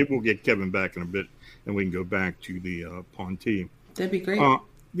bit. Maybe we'll get Kevin back in a bit and we can go back to the Pontee. That'd be great.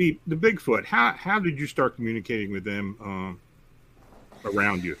 The Bigfoot, how did you start communicating with them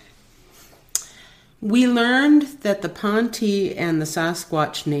around you? We learned that the Contactee and the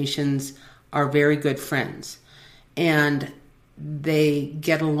Sasquatch nations are very good friends, and they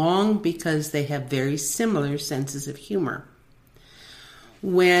get along because they have very similar senses of humor.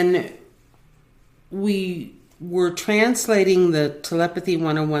 When we were translating the Telepathy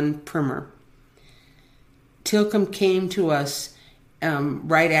 101 primer, Tilcom came to us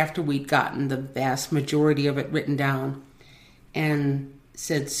right after we'd gotten the vast majority of it written down and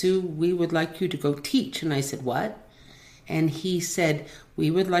said, "Sue, we would like you to go teach." And I said, "What?" And he said,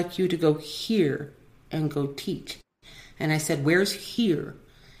 "We would like you to go here and go teach." And I said, "Where's here?"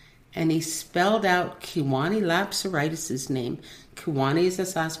 And he spelled out Kiwani Lapsaritis' name. Kiwani is a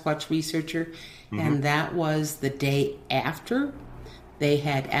Sasquatch researcher, and that was the day after they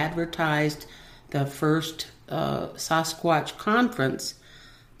had advertised the first Sasquatch conference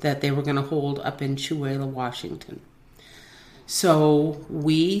that they were going to hold up in Chewela, Washington. So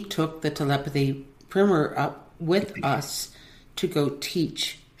we took the telepathy primer up with us to go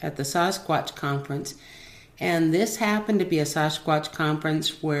teach at the Sasquatch conference. And this happened to be a Sasquatch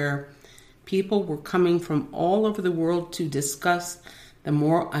conference where people were coming from all over the world to discuss the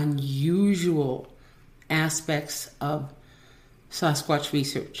more unusual aspects of Sasquatch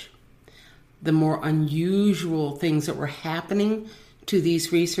research, the more unusual things that were happening to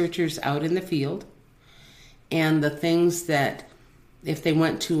these researchers out in the field, and the things that if they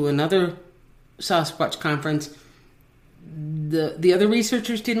went to another Sasquatch conference, the other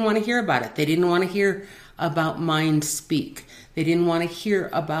researchers didn't want to hear about it. They didn't want to hear about mind speak. They didn't want to hear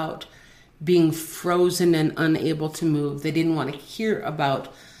about being frozen and unable to move. They didn't want to hear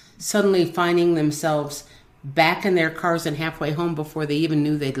about suddenly finding themselves back in their cars and halfway home before they even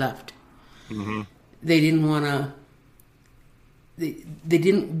knew they'd left. They didn't want to. They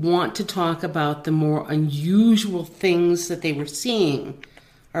didn't want to talk about the more unusual things that they were seeing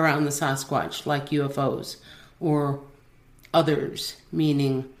around the Sasquatch, like UFOs or others,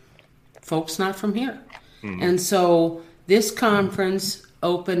 meaning folks not from here. And so this conference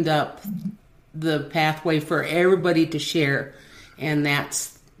opened up the pathway for everybody to share, and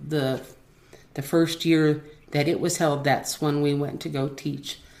that's the first year that it was held. That's when we went to go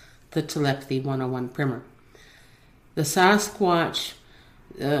teach the Telepathy 101 primer. The Sasquatch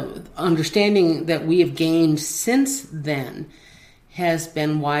understanding that we have gained since then has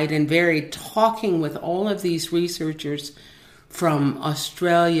been wide and varied, talking with all of these researchers from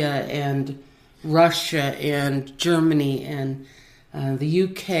Australia and Russia and Germany and the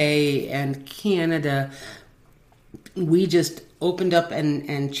UK and Canada. We just opened up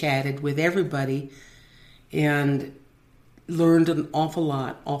and chatted with everybody and learned an awful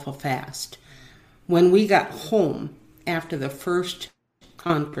lot, awful fast. When we got home after the first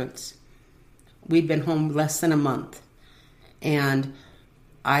conference, we'd been home less than a month, and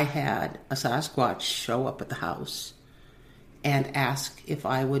I had a Sasquatch show up at the house and ask if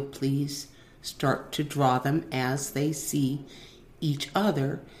I would please start to draw them as they see each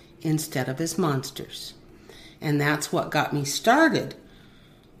other instead of as monsters. And that's what got me started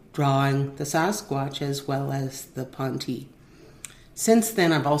drawing the Sasquatch as well as the Contactee. Since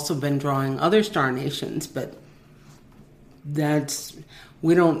then, I've also been drawing other star nations, but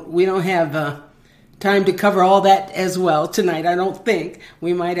we don't have time to cover all that as well tonight. I don't think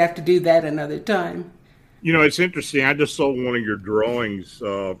we might have to do that another time. You know, it's interesting. I just saw one of your drawings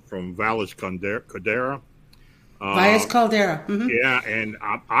from Valles Caldera. Valles Caldera. Yeah, and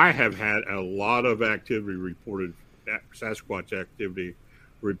I have had a lot of activity reported, Sasquatch activity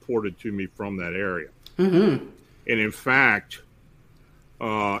reported to me from that area. And in fact,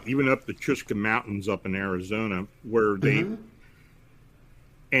 even up the Chusca Mountains up in Arizona, where they,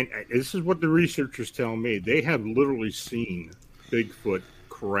 and this is what the researchers tell me, they have literally seen Bigfoot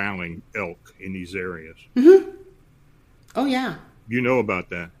corralling elk in these areas. Oh, yeah. You know about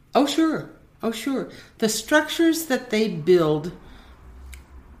that? Oh, sure. Oh, sure. The structures that they build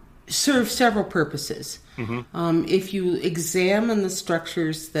serve several purposes. If you examine the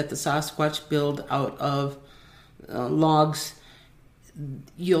structures that the Sasquatch build out of logs,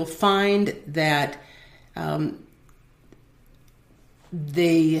 you'll find that all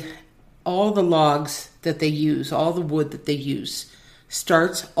the logs that they use, all the wood that they use,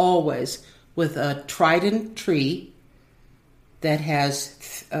 starts always with a trident tree that has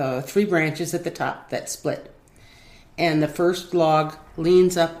 3 branches at the top that split. And the first log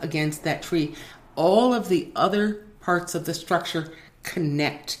leans up against that tree. All of the other parts of the structure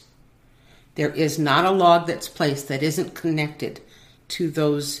connect. There is not a log that's placed that isn't connected to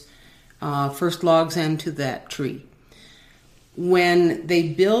those first logs and to that tree. When they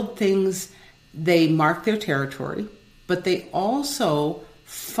build things, they mark their territory, but they also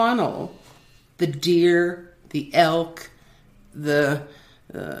funnel the deer, the elk, the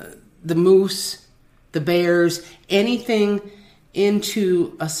moose, the bears, anything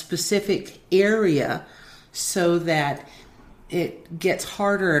into a specific area so that it gets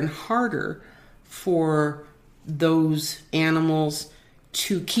harder and harder for those animals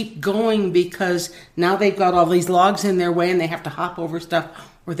to keep going, because now they've got all these logs in their way and they have to hop over stuff,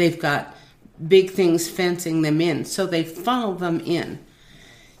 or they've got big things fencing them in. So they funnel them in.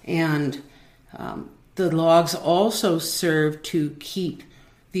 And the logs also serve to keep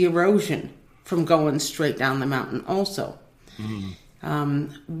the erosion from going straight down the mountain also.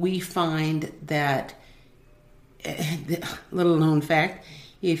 We find that, little known fact,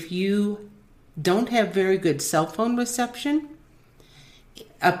 if you don't have very good cell phone reception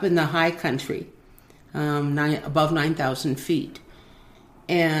up in the high country, above 9,000 feet,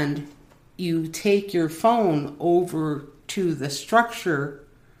 and you take your phone over to the structure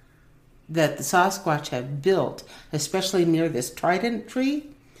that the Sasquatch have built, especially near this trident tree,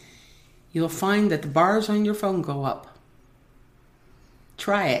 you'll find that the bars on your phone go up.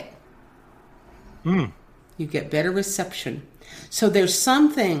 Try it. You get better reception. So there's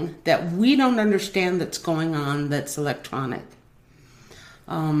something that we don't understand that's going on that's electronic.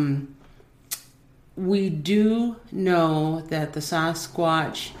 We do know that the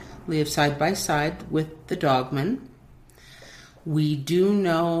Sasquatch live side by side with the dogman. We do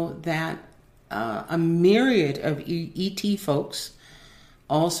know that a myriad of ET folks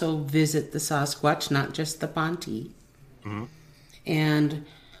also visit the Sasquatch, not just the Pontee. And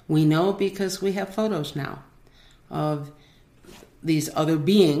we know because we have photos now of these other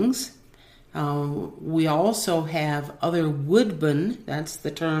beings. We also have other woodmen, that's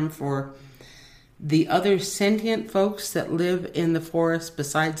the term for the other sentient folks that live in the forest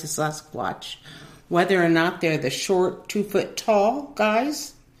besides the Sasquatch, whether or not they're the short 2-foot tall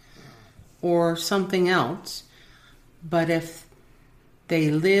guys or something else. But if they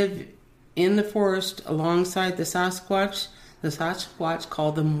live in the forest alongside the Sasquatch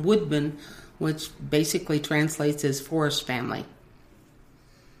called them woodmen, which basically translates as forest family.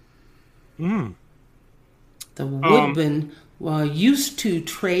 The woodmen used to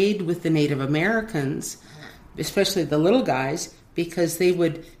trade with the Native Americans, especially the little guys, because they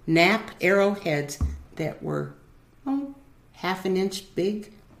would nap arrowheads that were half an inch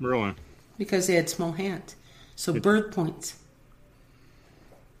big. Really? Because they had small hands. So bird points.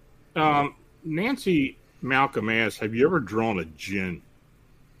 Nancy Malcolm asks, have you ever drawn a djinn?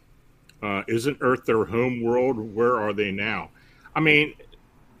 Isn't Earth their home world? Where are they now? I mean,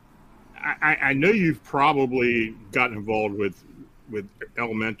 I know you've probably gotten involved with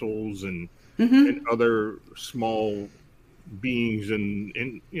elementals and other small beings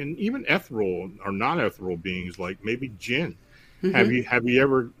and even ethereal or non-ethereal beings, like maybe jinn. Have you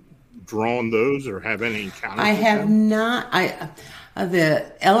ever drawn those or have any encounters? I have not.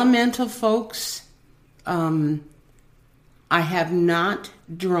 The elemental folks, I have not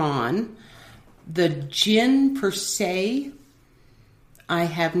drawn. The jinn per se, I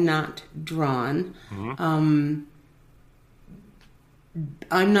have not drawn. I'm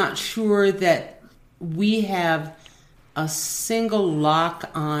not sure that we have a single lock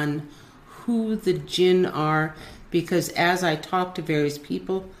on who the jinn are, because as I talk to various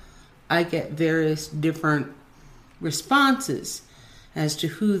people, I get various different responses as to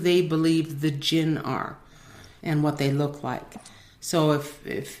who they believe the jinn are and what they look like. So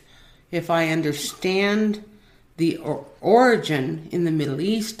if I understand the origin in the Middle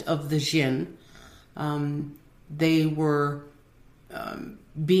East of the jinn, they were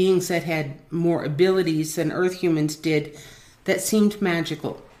beings that had more abilities than Earth humans did that seemed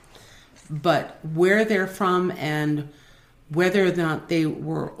magical. But where they're from and whether or not they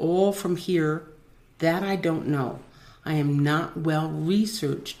were all from here, that I don't know. I am not well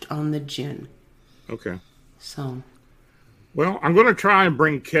researched on the jinn. Okay. So. Well, I'm going to try and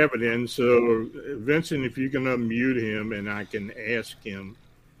bring Kevin in. So, Vincent, if you can unmute him and I can ask him.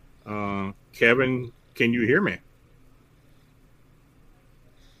 Kevin, can you hear me?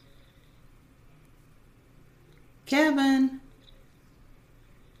 Kevin.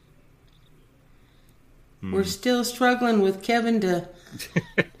 We're still struggling with Kevin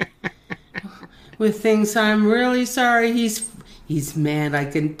with things. I'm really sorry. He's mad. I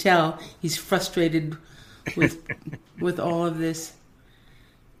can tell. He's frustrated with all of this.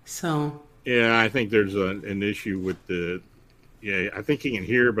 So. Yeah, I think there's an issue with I think he can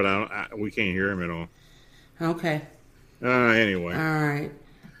hear, but we can't hear him at all. Okay. Anyway. All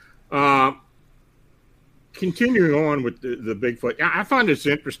right. Continuing on with the Bigfoot, I find this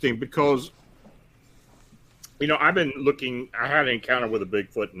interesting because, I've been looking. I had an encounter with a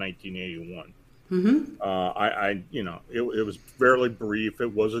Bigfoot in 1981, It was fairly brief.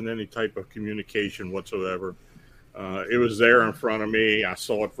 It wasn't any type of communication whatsoever. It was there in front of me. I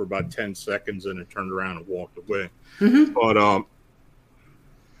saw it for about 10 seconds and it turned around and walked away. But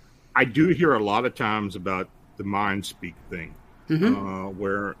I do hear a lot of times about the mind speak thing,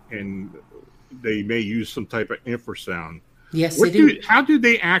 where they may use some type of infrasound. Yes, they do. How do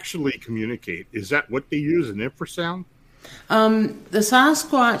they actually communicate? Is that what they use, an infrasound? The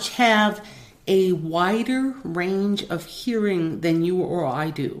Sasquatch have a wider range of hearing than you or I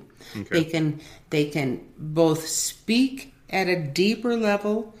do. Okay. They can both speak at a deeper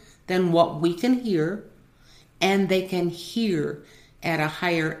level than what we can hear, and they can hear at a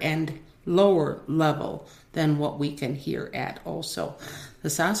higher and lower level than what we can hear at also. The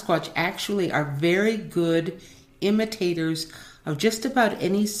Sasquatch actually are very good imitators of just about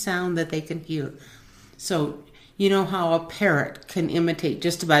any sound that they can hear. So, you know how a parrot can imitate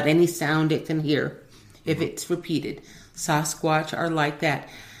just about any sound it can hear if it's repeated. Sasquatch are like that.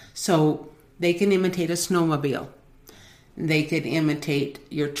 So they can imitate a snowmobile. They can imitate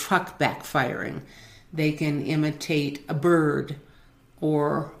your truck backfiring. They can imitate a bird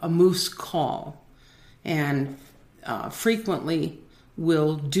or a moose call. And frequently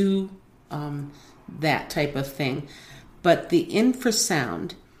will do that type of thing. But the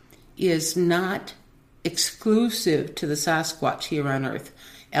infrasound is not exclusive to the Sasquatch here on Earth.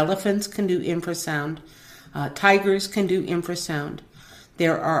 Elephants can do infrasound. Tigers can do infrasound.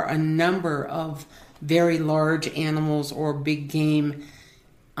 There are a number of very large animals or big game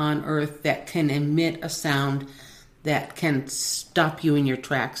on Earth that can emit a sound that can stop you in your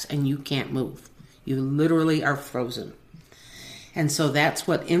tracks and you can't move. You literally are frozen. And so that's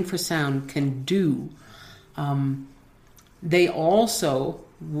what infrasound can do. They also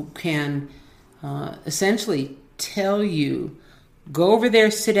can essentially tell you, go over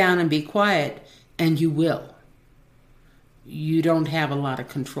there, sit down, and be quiet, and you will. You don't have a lot of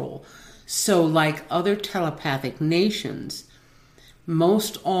control. So like other telepathic nations,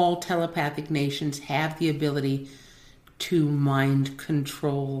 most all telepathic nations have the ability to mind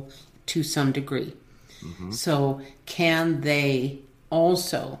control to some degree. So can they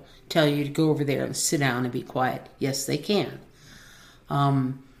also tell you to go over there and sit down and be quiet? Yes, they can.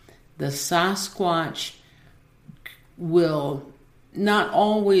 The Sasquatch will not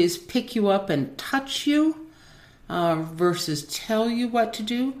always pick you up and touch you versus tell you what to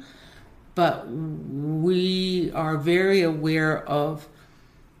do, but we are very aware of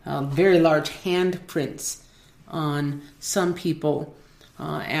very large handprints on some people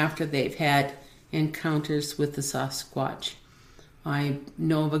after they've had encounters with the Sasquatch. I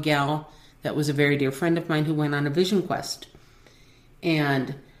know of a gal that was a very dear friend of mine who went on a vision quest,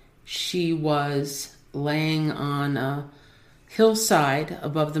 and she was laying on a hillside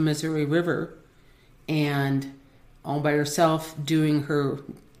above the Missouri River and all by herself doing her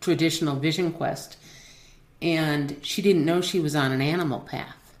traditional vision quest, and she didn't know she was on an animal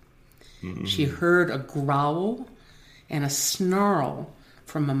path. She heard a growl and a snarl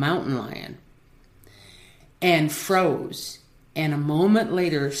from a mountain lion and froze. And a moment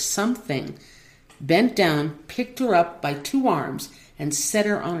later, something bent down, picked her up by two arms, and set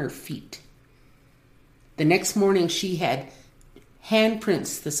her on her feet. The next morning, she had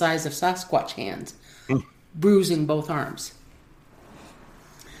handprints the size of Sasquatch hands, bruising both arms.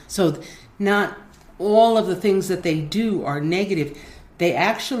 So not all of the things that they do are negative. They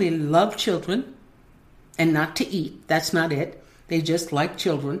actually love children, and not to eat. That's not it. They just like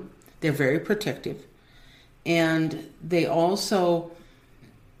children. They're very protective. And they also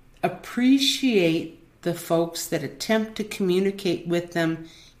appreciate the folks that attempt to communicate with them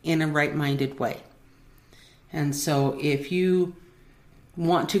in a right-minded way. And so if you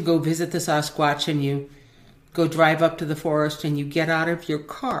want to go visit the Sasquatch and you go drive up to the forest and you get out of your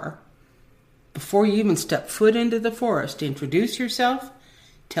car, before you even step foot into the forest, introduce yourself,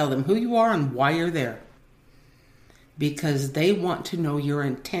 tell them who you are and why you're there. Because they want to know your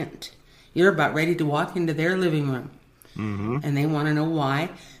intent. You're about ready to walk into their living room. And they want to know why,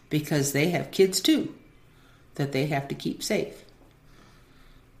 because they have kids too that they have to keep safe.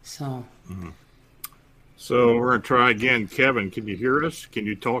 So So we're going to try again. Kevin, can you hear us? Can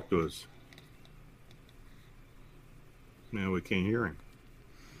you talk to us? No, we can't hear him.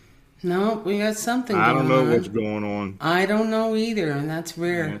 No, we got something going on. I don't know what's going on. I don't know either, and that's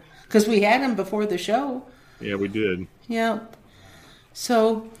rare. Because we had him before the show. Yeah, we did. Yep.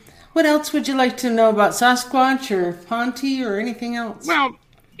 So what else would you like to know about Sasquatch or Ponte or anything else? Well,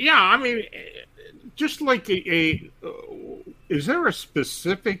 yeah, I mean, just like is there a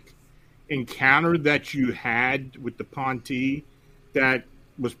specific encounter that you had with the Ponte that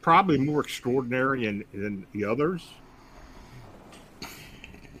was probably more extraordinary than the others?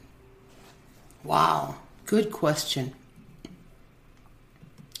 Wow, good question.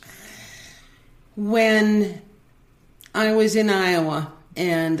 When I was in Iowa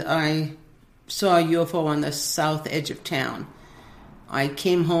and I saw a UFO on the south edge of town, I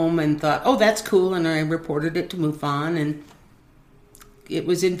came home and thought, oh, that's cool, and I reported it to MUFON, and it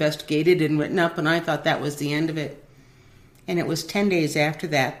was investigated and written up, and I thought that was the end of it. And it was 10 days after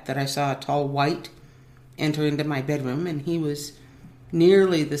that I saw a tall white enter into my bedroom, and he was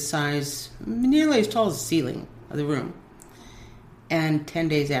nearly as tall as the ceiling of the room. And 10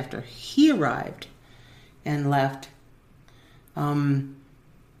 days after he arrived and left, the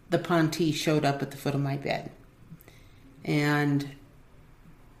Contactee showed up at the foot of my bed. And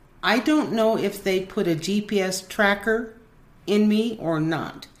I don't know if they put a GPS tracker in me or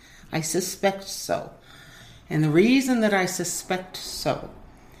not. I suspect so. And the reason that I suspect so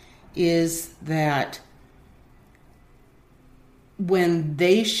is that when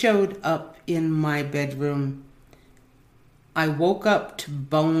they showed up in my bedroom, I woke up to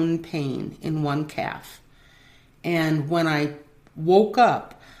bone pain in one calf. And when I woke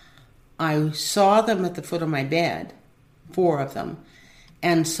up, I saw them at the foot of my bed, 4 of them,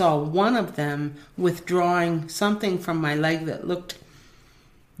 and saw one of them withdrawing something from my leg that looked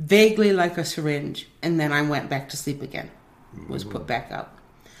vaguely like a syringe. And then I went back to sleep again, was put back up.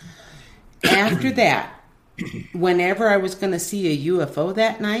 After that, whenever I was going to see a UFO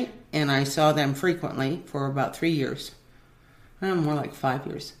that night, and I saw them frequently for about 3 years, more like 5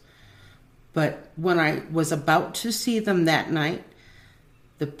 years. But when I was about to see them that night,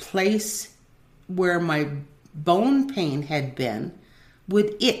 the place where my bone pain had been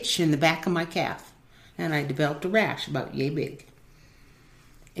would itch in the back of my calf. And I developed a rash about yay big.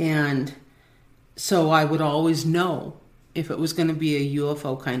 And so I would always know if it was going to be a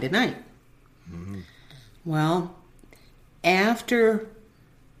UFO kind of night. Mm-hmm. Well, after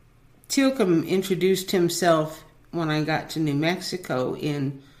Tilcom introduced himself when I got to New Mexico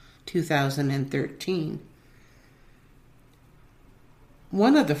in 2013,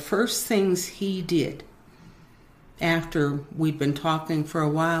 one of the first things he did after we'd been talking for a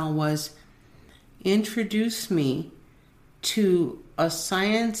while was introduce me to a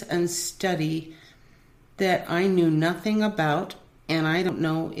science and study that I knew nothing about, and I don't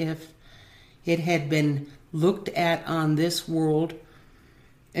know if it had been looked at on this world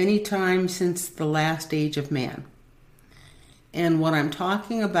any time since the last age of man. And what I'm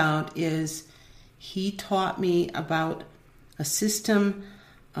talking about is he taught me about a system,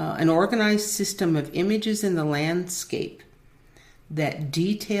 an organized system of images in the landscape that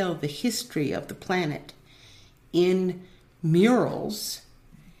detail the history of the planet in murals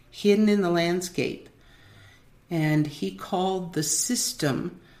hidden in the landscape. And he called the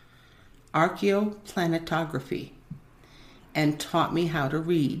system archaeoplanetography and taught me how to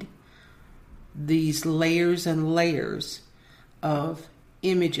read these layers and layers of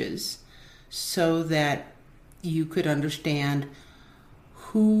images so that you could understand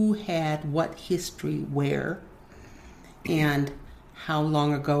who had what history where and how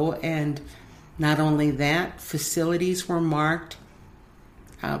long ago. And not only that, facilities were marked,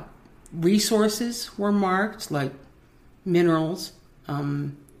 resources were marked, like minerals,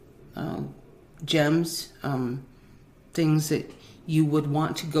 gems, things that you would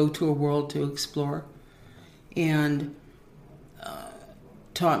want to go to a world to explore, and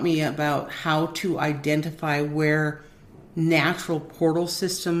taught me about how to identify where natural portal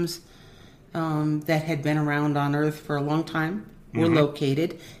systems that had been around on Earth for a long time were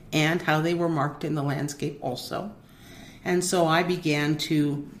located, and how they were marked in the landscape also. And so I began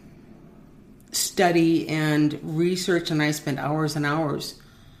to study and research, and I spent hours and hours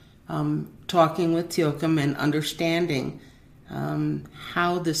talking with Tilcom and understanding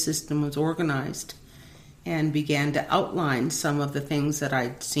how the system was organized, and began to outline some of the things that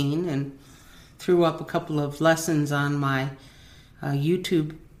I'd seen, and threw up a couple of lessons on my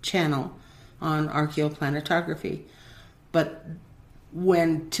YouTube channel on archaeoplanetography. But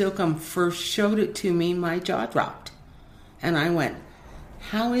when Tilcom first showed it to me, my jaw dropped. And I went,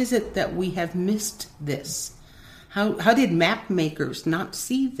 how is it that we have missed this? How did map makers not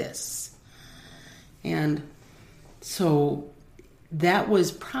see this? And so that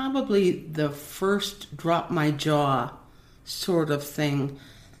was probably the first drop my jaw sort of thing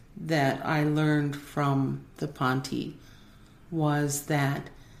that I learned from the Contactee, was that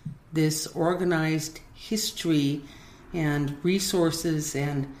this organized history and resources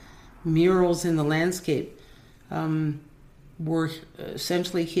and murals in the landscape were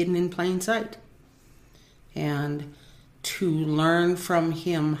essentially hidden in plain sight. And to learn from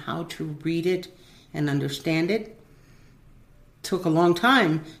him how to read it and understand it. Took a long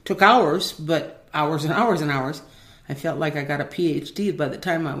time, took hours, but hours and hours and hours. I felt like I got a PhD by the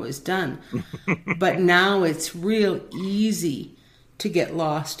time I was done. But now it's real easy to get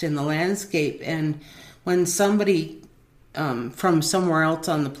lost in the landscape. And when somebody from somewhere else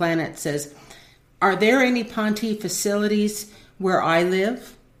on the planet says, "Are there any Pontee facilities where I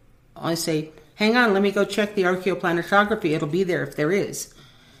live?" I say, "Hang on, let me go check the archaeoplanetography. It'll be there if there is."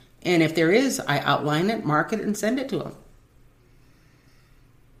 And if there is, I outline it, mark it, and send it to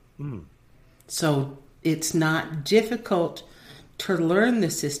them. So it's not difficult to learn the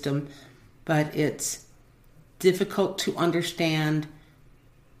system, but it's difficult to understand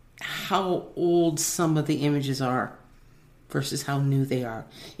how old some of the images are versus how new they are.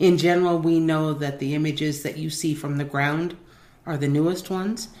 In general, we know that the images that you see from the ground are the newest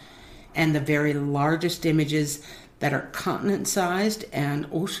ones, and the very largest images that are continent-sized and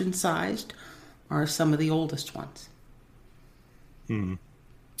ocean-sized are some of the oldest ones.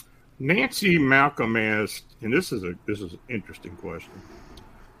 Nancy Malcolm asked, and this is an interesting question.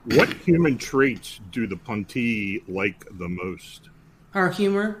 What human traits do the Pontee like the most? Our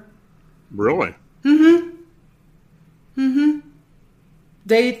humor. Really?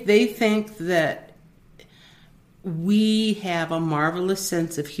 They think that we have a marvelous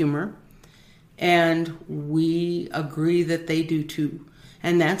sense of humor, and we agree that they do too.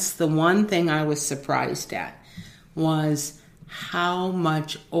 And that's the one thing I was surprised at, was how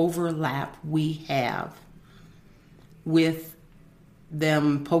much overlap we have with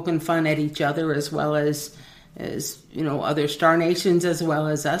them poking fun at each other, as well as other star nations, as well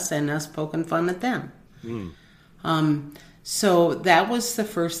as us, and us poking fun at them. So that was the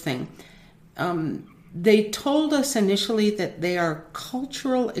first thing. They told us initially that they are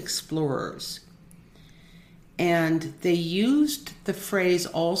cultural explorers. And they used the phrase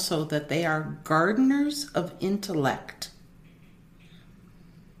also that they are gardeners of intellect.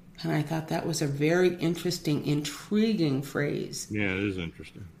 And I thought that was a very interesting, intriguing phrase. Yeah, it is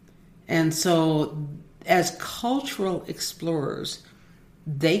interesting. And so, as cultural explorers,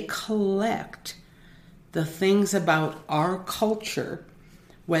 they collect the things about our culture,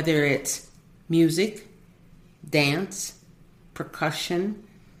 whether it's music, dance, percussion,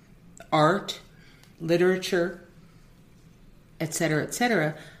 art, literature,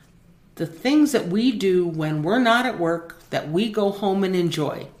 etc., the things that we do when we're not at work, that we go home and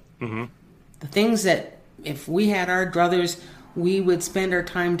enjoy. The things that, if we had our druthers, we would spend our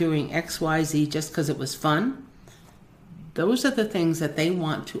time doing X, Y, Z just because it was fun. Those are the things that they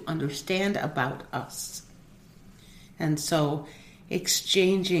want to understand about us. And so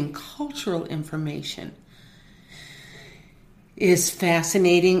exchanging cultural information is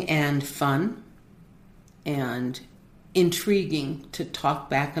fascinating and fun and intriguing to talk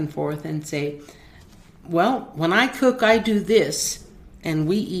back and forth and say, well, when I cook, I do this, and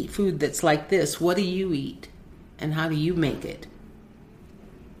we eat food that's like this. What do you eat? And how do you make it?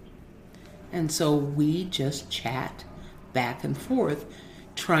 And so we just chat back and forth,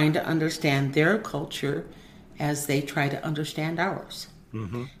 trying to understand their culture as they try to understand ours.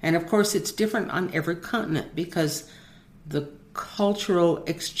 And of course, it's different on every continent, because the cultural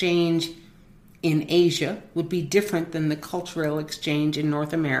exchange in Asia would be different than the cultural exchange in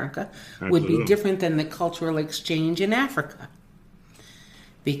North America, would be different than the cultural exchange in Africa.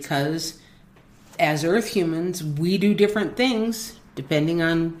 Because as Earth humans, we do different things depending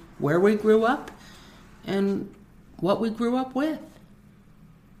on where we grew up and what we grew up with.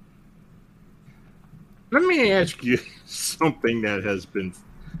 Let me ask you something that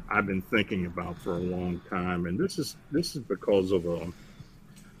I've been thinking about for a long time, and this is because of an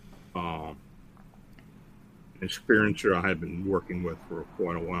experiencer I have been working with for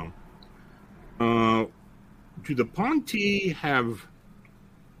quite a while. Do the Pontee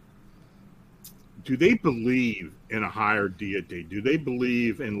do they believe in a higher deity? Do they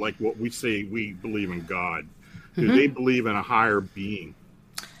believe in, like what we say we believe in God? Do they believe in a higher being?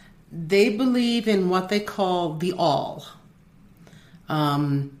 They believe in what they call the all.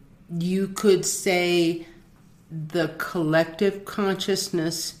 You could say the collective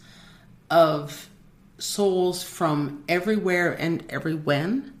consciousness of souls from everywhere and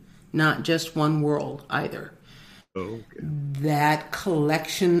everywhen, not just one world either. Okay. That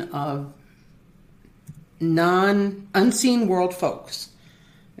collection of unseen world folks,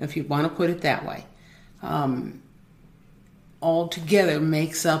 if you want to put it that way, all together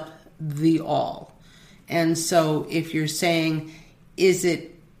makes up the all. And so if you're saying, is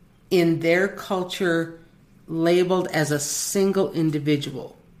it in their culture labeled as a single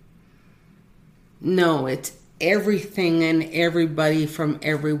individual? No, it's everything and everybody from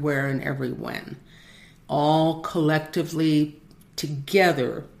everywhere and everywhen, all collectively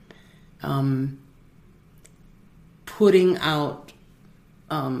together, putting out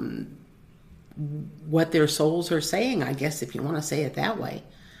what their souls are saying, I guess, if you want to say it that way.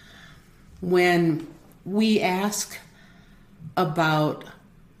 When we ask about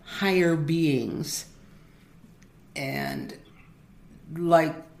higher beings and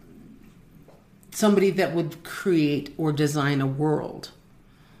like somebody that would create or design a world,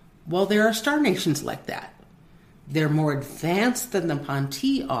 well, there are star nations like that. They're more advanced than the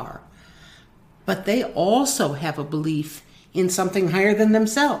Contactee are, but they also have a belief in something higher than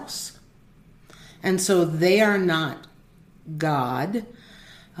themselves. And so they are not God.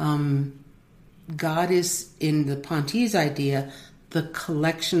 God is, in the Contactee's idea, the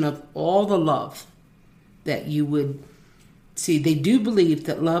collection of all the love that you would see. They do believe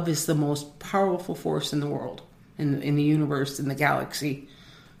that love is the most powerful force in the world, in the universe, in the galaxy,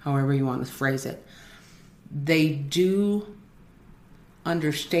 however you want to phrase it. They do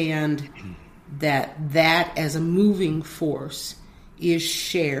understand that as a moving force is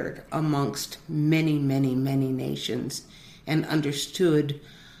shared amongst many, many, many nations and understood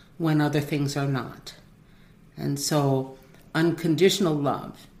when other things are not. And so unconditional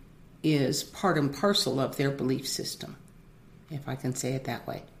love is part and parcel of their belief system, if I can say it that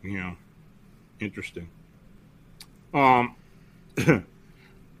way. Yeah. Interesting. Do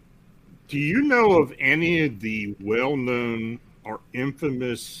you know of any of the well-known or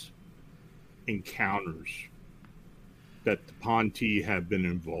infamous encounters that the Contactee have been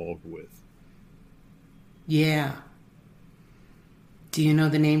involved with? Yeah. Do you know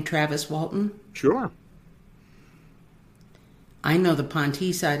the name Travis Walton? Sure. I know the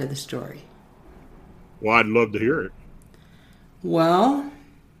Contactee side of the story. Well, I'd love to hear it. Well,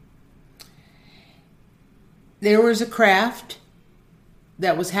 there was a craft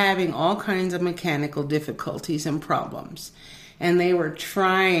that was having all kinds of mechanical difficulties and problems. And they were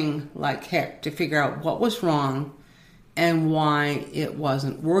trying like heck to figure out what was wrong and why it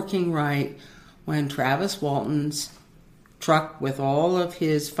wasn't working right when Travis Walton's truck with all of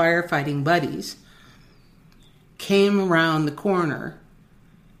his firefighting buddies came around the corner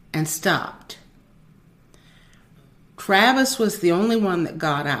and stopped. Travis was the only one that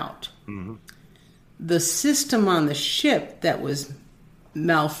got out. Mm-hmm. The system on the ship that was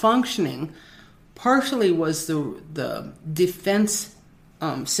malfunctioning partially was the defense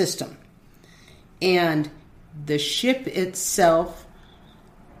system. And the ship itself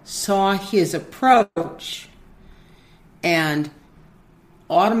saw his approach and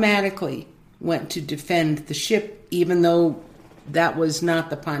automatically went to defend the ship, even though that was not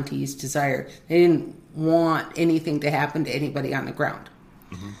the Contactee's desire. They didn't want anything to happen to anybody on the ground.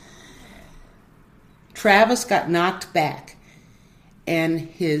 Mm-hmm. Travis got knocked back, and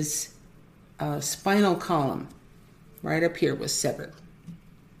his spinal column right up here was severed.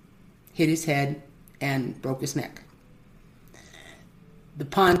 Hit his head and broke his neck. The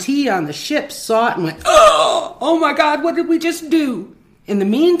Contactee on the ship saw it and went, oh my God, what did we just do? In the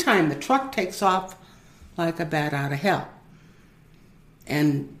meantime, the truck takes off like a bat out of hell.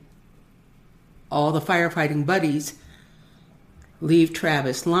 And all the firefighting buddies leave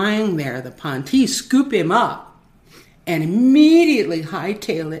Travis lying there. The Contactee scoop him up and immediately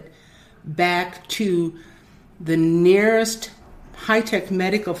hightail it back to the nearest high-tech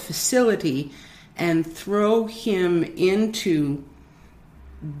medical facility and throw him into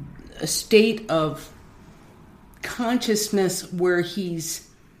a state of consciousness where he's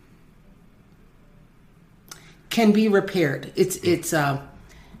can be repaired. It's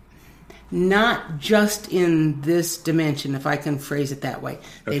not just in this dimension, if I can phrase it that way.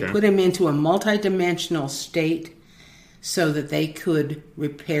 They put him into a multidimensional state so that they could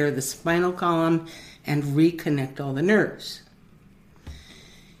repair the spinal column and reconnect all the nerves.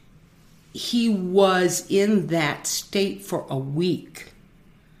 He was in that state for a week.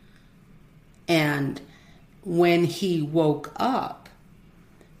 And when he woke up,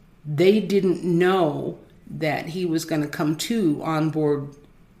 they didn't know that he was going to come to on board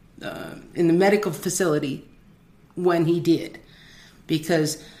in the medical facility when he did,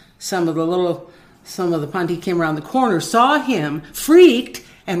 because some of the Contactee came around the corner, saw him, freaked,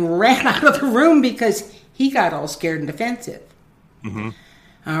 and ran out of the room because he got all scared and defensive. Mm-hmm.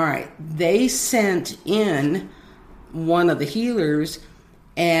 All right, they sent in one of the healers,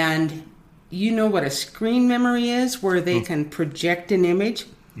 and you know what a screen memory is, where they can project an image?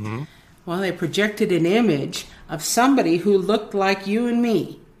 Mm-hmm. Well, they projected an image of somebody who looked like you and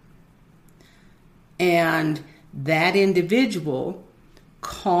me. And that individual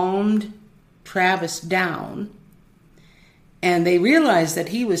calmed Travis down. And they realized that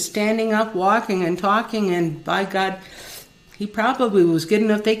he was standing up, walking and talking, and by God, he probably was good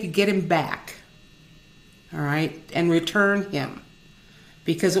enough they could get him back. All right? And return him.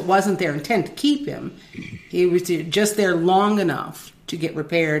 Because it wasn't their intent to keep him. He was just there long enough to get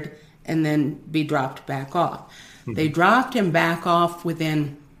repaired and then be dropped back off. Mm-hmm. They dropped him back off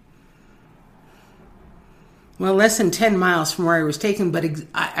within, less than 10 miles from where he was taken, but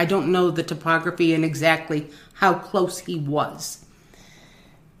I don't know the topography and exactly how close he was.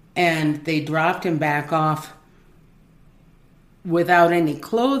 And they dropped him back off without any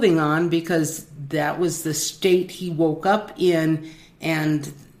clothing on because that was the state he woke up in,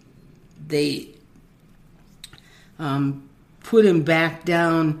 and they put him back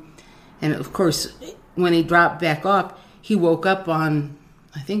down. And of course, when he dropped back off, he woke up on,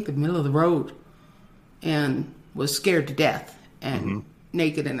 I think, the middle of the road and was scared to death and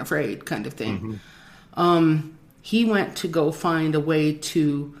naked and afraid kind of thing. He went to go find a way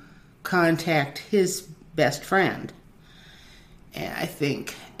to contact his best friend, I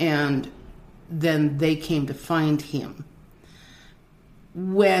think, and then they came to find him.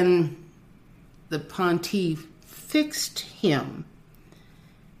 When the Contactee fixed him,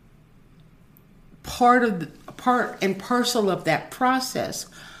 part and parcel of that process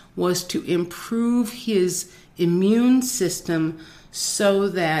was to improve his immune system so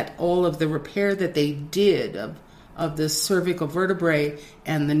that all of the repair that they did of the cervical vertebrae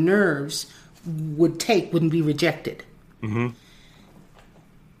and the nerves wouldn't be rejected. Mm-hmm.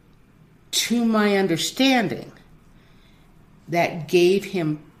 To my understanding, that gave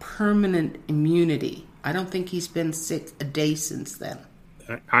him permanent immunity. I don't think he's been sick a day since then.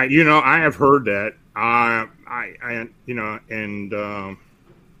 I have heard that.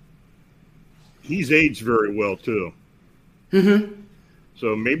 He's aged very well too. Mm-hmm.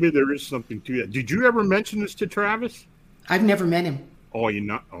 So maybe there is something to that. Did you ever mention this to Travis? I've never met him.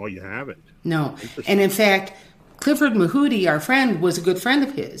 You haven't? No. And in fact, Clifford Mahooty, our friend, was a good friend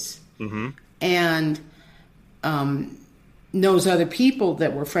of his. Mm-hmm. And knows other people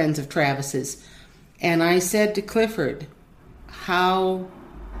that were friends of Travis's. And I said to Clifford, how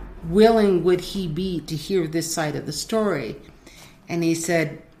willing would he be to hear this side of the story? And he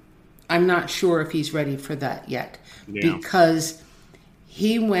said, I'm not sure if he's ready for that yet. Yeah. Because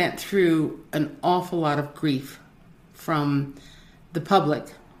he went through an awful lot of grief from the public,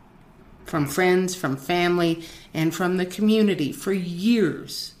 from friends, from family, and from the community for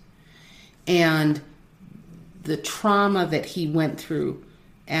years. And the trauma that he went through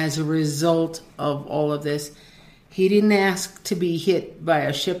as a result of all of this, he didn't ask to be hit by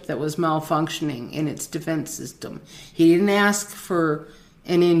a ship that was malfunctioning in its defense system. He didn't ask for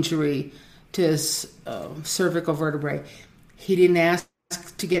an injury to his cervical vertebrae. He didn't ask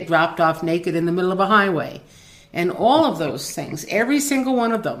to get dropped off naked in the middle of a highway. And all of those things, every single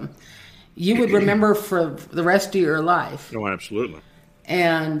one of them, you would remember for the rest of your life. Oh, absolutely.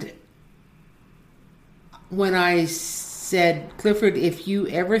 And when I said, Clifford, if you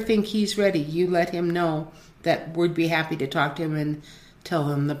ever think he's ready, you let him know that we'd be happy to talk to him and tell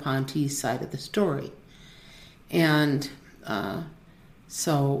him the Contactee side of the story. And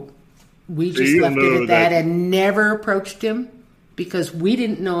so we just left it at that and never approached him because we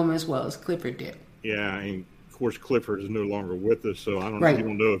didn't know him as well as Clifford did. Yeah, and of course Clifford is no longer with us, so I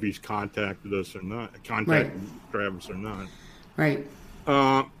don't know if he's contacted us or not, Travis or not. Right.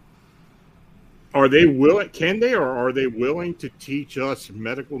 Are they willing? Can they, or are they willing to teach us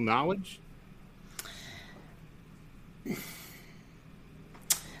medical knowledge?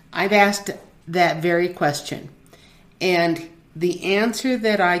 I've asked that very question, and the answer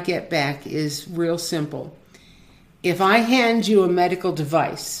that I get back is real simple. If I hand you a medical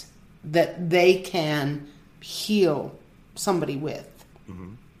device that they can heal somebody with,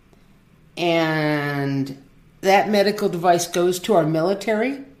 and that medical device goes to our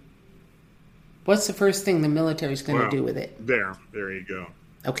military, what's the first thing the military is going to do with it? There you go.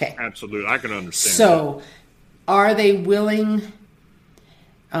 Okay. Absolutely. I can understand So, are they willing,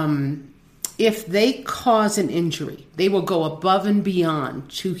 if they cause an injury, they will go above and beyond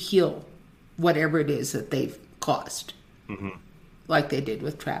to heal whatever it is that they've caused, like they did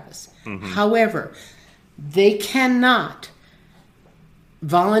with Travis. However, they cannot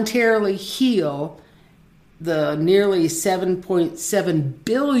voluntarily heal the nearly 7.7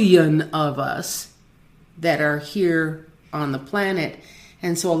 billion of us that are here on the planet.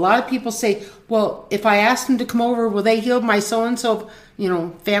 And so a lot of people say, well, if I asked them to come over, will they heal my so-and-so,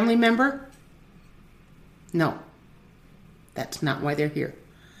 family member? No. That's not why they're here.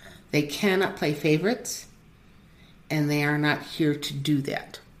 They cannot play favorites, and they are not here to do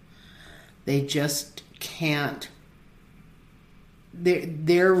that. They just can't.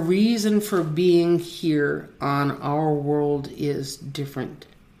 Their reason for being here on our world is different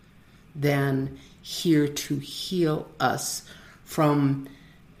than here to heal us from,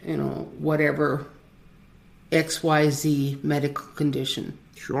 whatever XYZ medical condition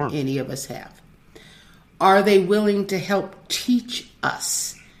any of us have. Are they willing to help teach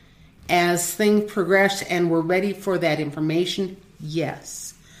us as things progress and we're ready for that information?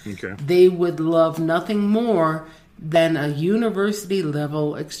 Yes. Okay. They would love nothing more than a university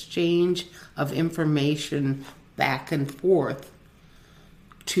level exchange of information back and forth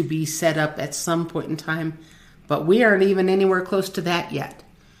to be set up at some point in time. But we aren't even anywhere close to that yet.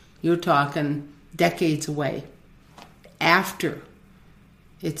 You're talking decades away after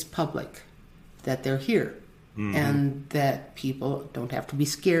it's public that they're here and that people don't have to be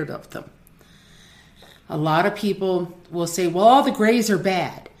scared of them. A lot of people will say, well, all the grays are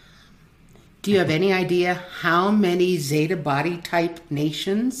bad. Do you have any idea how many Zeta body type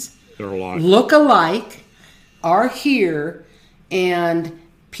nations look alike, are here, and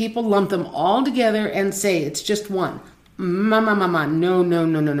people lump them all together and say it's just one?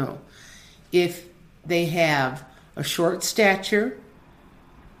 No. If they have a short stature,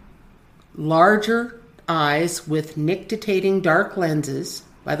 larger eyes with nictitating dark lenses,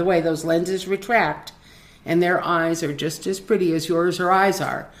 by the way, those lenses retract, and their eyes are just as pretty as yours or eyes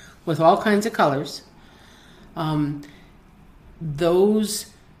are, with all kinds of colors.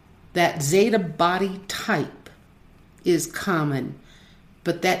 That Zeta body type is common,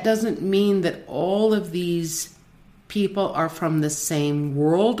 but that doesn't mean that all of these people are from the same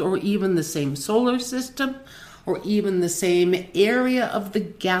world or even the same solar system or even the same area of the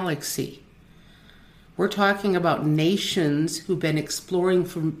galaxy. We're talking about nations who've been exploring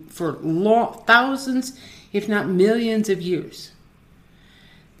for thousands, if not millions of years.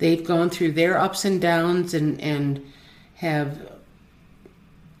 They've gone through their ups and downs and have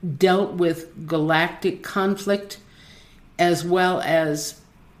dealt with galactic conflict as well as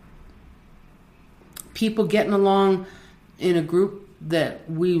people getting along in a group that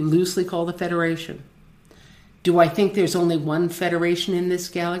we loosely call the Federation. Do I think there's only one Federation in this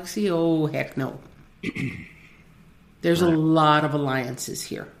galaxy? Oh, heck no. There's a lot of alliances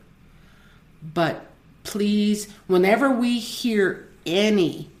here. But please, whenever we hear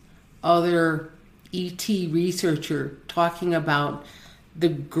any other ET researcher talking about the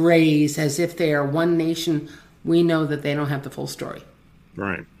Greys as if they are one nation, we know that they don't have the full story.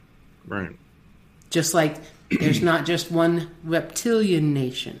 Right. Just like there's not just one reptilian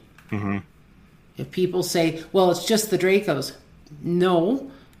nation. Mm-hmm. If people say, well, it's just the Dracos. No,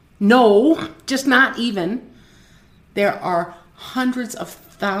 just not even. There are hundreds of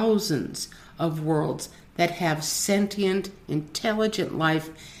thousands of worlds that have sentient, intelligent life,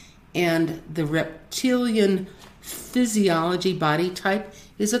 and the reptilian physiology body type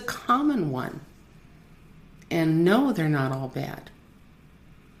is a common one. And no, they're not all bad.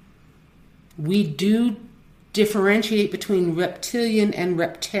 We do differentiate between reptilian and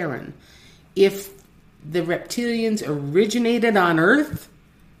repteran. If the reptilians originated on Earth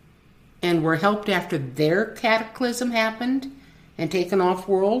and were helped after their cataclysm happened and taken off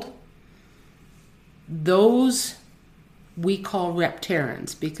world, those we call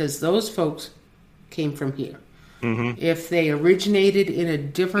repterans because those folks came from here. Mm-hmm. If they originated in a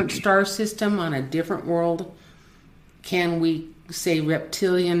different star system on a different world, can we say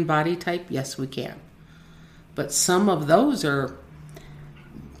reptilian body type? Yes, we can. But some of those are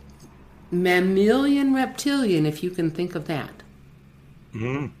mammalian reptilian, if you can think of that.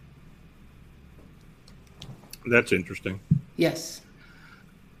 Mm-hmm. That's interesting. Yes.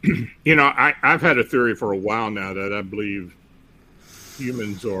 I've had a theory for a while now that I believe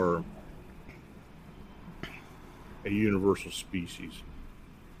humans are a universal species.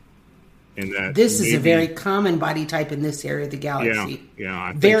 And that this is a very common body type in this area of the galaxy. Yeah, I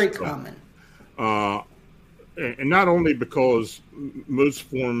think very so. Common. And not only because most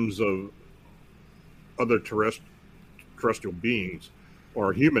forms of other terrestrial beings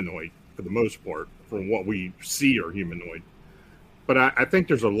are humanoid for the most part, from what we see are humanoid. But I think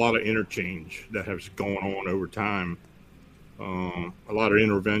there's a lot of interchange that has gone on over time, a lot of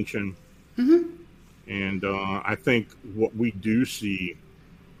intervention. Mm-hmm. And I think what we do see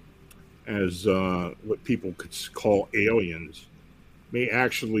as what people could call aliens may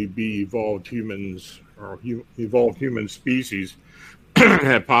actually be evolved humans or evolved human species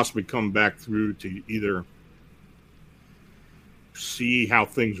have possibly come back through to either see how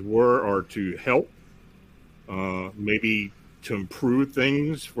things were or to help, maybe to improve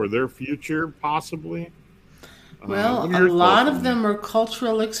things for their future, possibly. Well, a lot of them are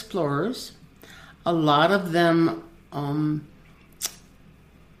cultural explorers. A lot of them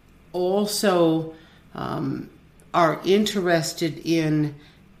also are interested in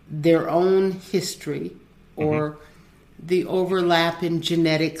their own history or the overlap in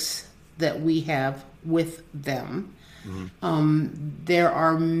genetics that we have with them. There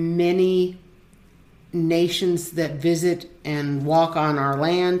are many nations that visit and walk on our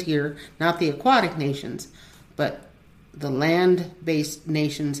land here, not the aquatic nations, but the land-based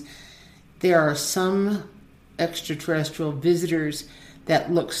nations. There are some extraterrestrial visitors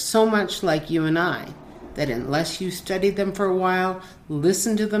that look so much like you and I that unless you studied them for a while,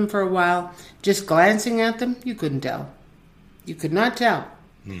 listened to them for a while, just glancing at them, you couldn't tell. You could not tell.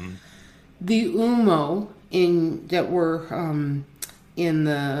 The Umo that were in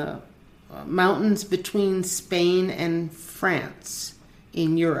the mountains between Spain and France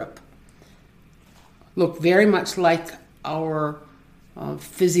in Europe look very much like our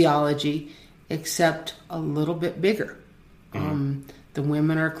physiology, except a little bit bigger. The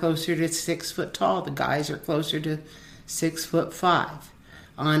women are closer to 6 foot tall. The guys are closer to 6'5"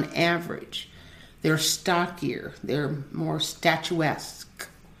 on average. They're stockier. They're more statuesque.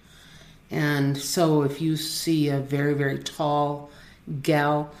 And so if you see a very, very tall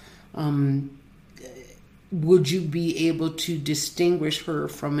gal, would you be able to distinguish her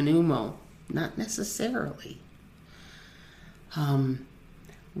from an Umo? Not necessarily.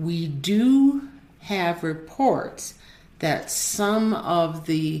 We do have reports that some of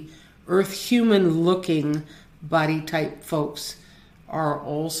the Earth human looking body type folks are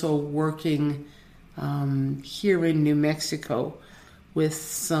also working here in New Mexico with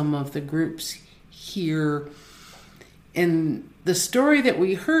some of the groups here. And the story that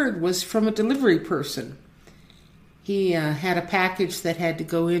we heard was from a delivery person. He had a package that had to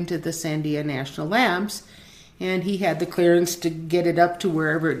go into the Sandia National Labs, and he had the clearance to get it up to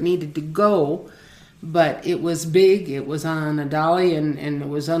wherever it needed to go. But it was big, it was on a dolly, and it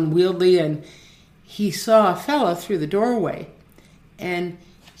was unwieldy, and he saw a fella through the doorway. And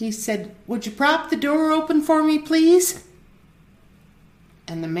he said, "Would you prop the door open for me, please?"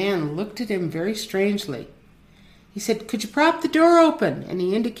 And the man looked at him very strangely. He said, "Could you prop the door open?" And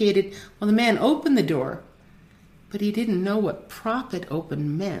he indicated, well, the man opened the door, but he didn't know what prop it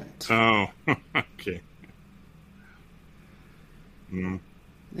open meant. Oh, okay.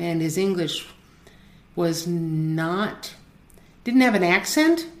 And his English was didn't have an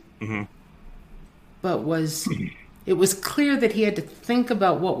accent, but it was clear that he had to think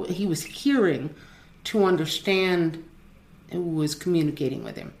about what he was hearing to understand who was communicating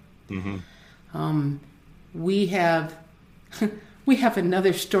with him. We have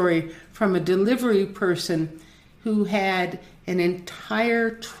another story from a delivery person who had an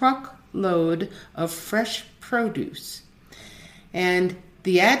entire truckload of fresh produce. And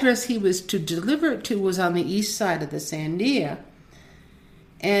the address he was to deliver it to was on the east side of the Sandia.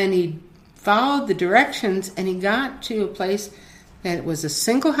 And he followed the directions, and he got to a place that was a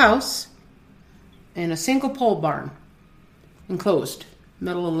single house and a single pole barn, enclosed,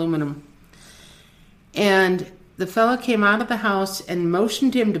 metal aluminum. And the fella came out of the house and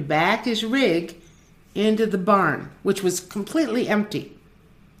motioned him to back his rig into the barn, which was completely empty.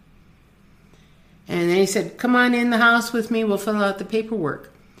 And then he said, "Come on in the house with me, we'll fill out the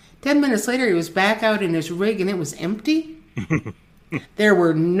paperwork." 10 minutes later, he was back out in his rig, and it was empty. There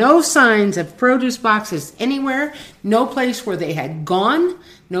were no signs of produce boxes anywhere, no place where they had gone,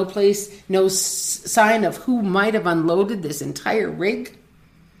 no sign of who might have unloaded this entire rig.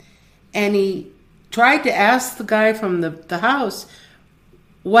 And he tried to ask the guy from the house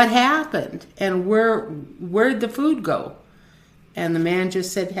what happened and where'd the food go. And the man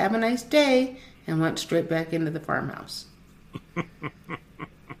just said, "Have a nice day," and went straight back into the farmhouse.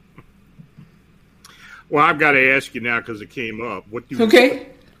 Well, I've got to ask you now because it came up. What do the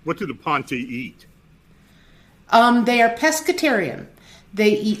Contactee eat? They are pescatarian.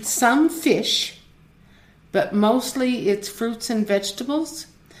 They eat some fish, but mostly it's fruits and vegetables.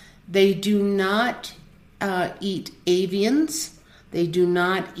 They do not eat avians. They do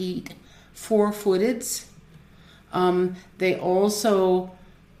not eat four-footeds. They also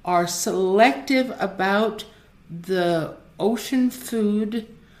are selective about the ocean food.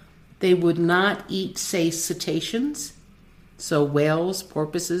 They would not eat, say, cetaceans. So whales,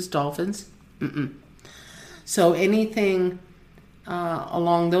 porpoises, dolphins. So anything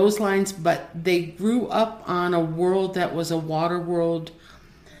along those lines. But they grew up on a world that was a water world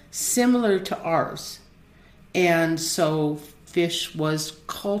similar to ours. And so fish was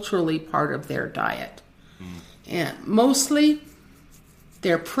culturally part of their diet. And mostly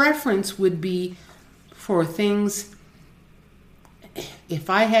their preference would be for things. If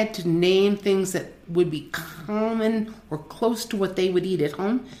I had to name things that would be common or close to what they would eat at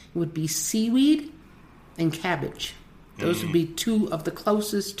home, it would be seaweed and cabbage. Those would be two of the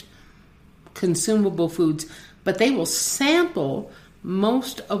closest consumable foods. But they will sample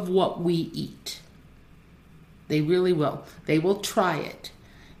most of what we eat. They really will. They will try it.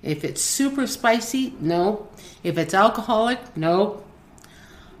 If it's super spicy, no. If it's alcoholic, no.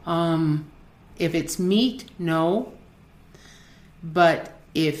 If it's meat, no. But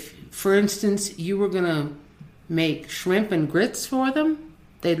if, for instance, you were going to make shrimp and grits for them,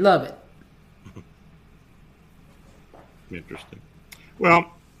 they'd love it. Interesting.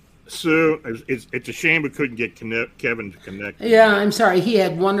 Well, Sue, it's a shame we couldn't get Kevin to connect. Yeah, I'm sorry. He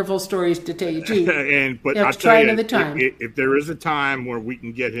had wonderful stories to tell you, too. But I'll try another time. If there is a time where we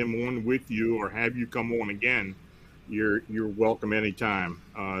can get him on with you or have you come on again, you're welcome anytime.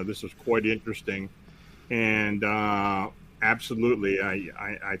 This was quite interesting. And absolutely,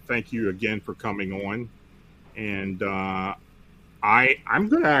 I thank you again for coming on. And I'm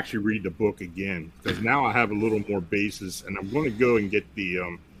going to actually read the book again because now I have a little more basis, and I'm going to go and get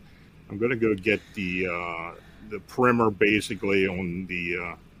the primer basically on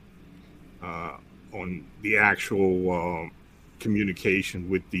the actual communication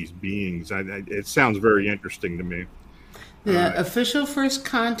with these beings. It sounds very interesting to me. The official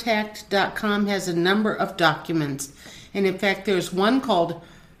firstcontact.com has a number of documents. And in fact, there's one called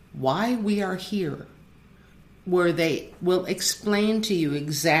Why We Are Here, where they will explain to you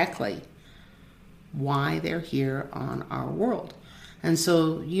exactly why they're here on our world. And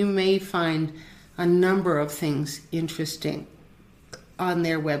so you may find a number of things interesting on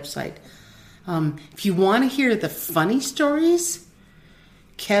their website. If you want to hear the funny stories,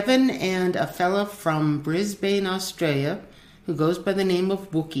 Kevin and a fella from Brisbane, Australia, who goes by the name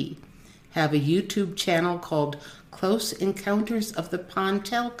of Wookie, have a YouTube channel called Close Encounters of the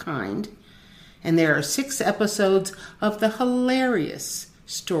Pontel Kind. And there are 6 episodes of the hilarious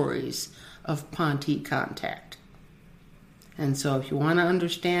stories of Ponte contact. And so if you want to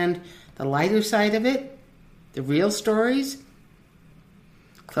understand the lighter side of it, the real stories,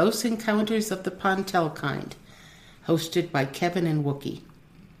 Close Encounters of the Pontel Kind, hosted by Kevin and Wookie.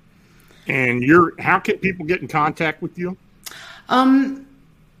 And how can people get in contact with you?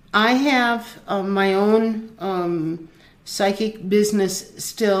 I have my own psychic business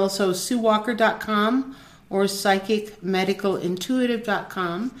still, so SueWalker.com or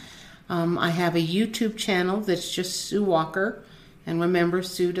PsychicMedicalIntuitive.com. I have a YouTube channel that's just Sue Walker, and remember,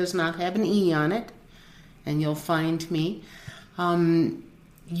 Sue does not have an E on it, and you'll find me.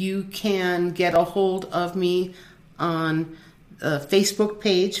 You can get a hold of me on the Facebook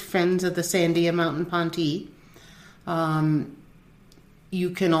page, Friends of the Sandia Mountain Ponte.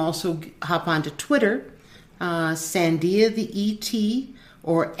 You can also hop onto Twitter, Sandia the ET,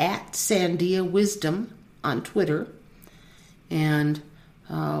 or at Sandia Wisdom on Twitter. And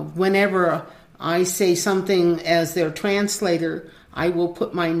whenever I say something as their translator, I will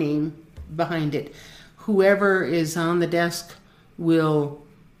put my name behind it. Whoever is on the desk will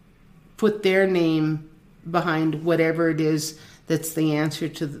put their name behind whatever it is that's the answer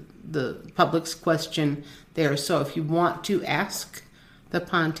to the public's question there. So if you want to ask the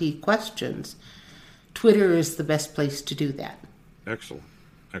Ponte questions, Twitter is the best place to do that. Excellent.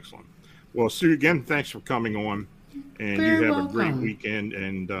 Well, Sue, again, thanks for coming on. And Very you have welcome. a great weekend,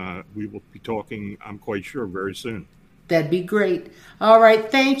 and we will be talking, I'm quite sure, very soon. That'd be great. All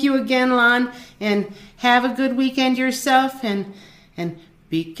right. Thank you again, Lon. And have a good weekend yourself. And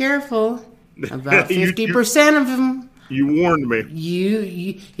be careful. About 50% of them. You warned me.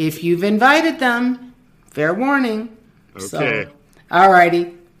 You if you've invited them, fair warning. Okay. So, all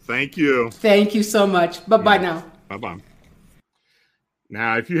righty. Thank you. Thank you so much. Bye-bye now. Bye-bye.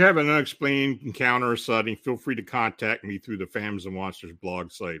 Now, if you have an unexplained encounter or sighting, feel free to contact me through the Phantoms and Monsters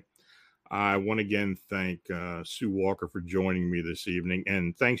blog site. I want to again thank Sue Walker for joining me this evening,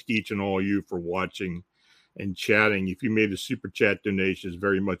 and thanks to each and all of you for watching and chatting. If you made a super chat donation, it's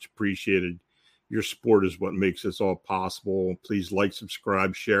very much appreciated. Your support is what makes this all possible. Please like,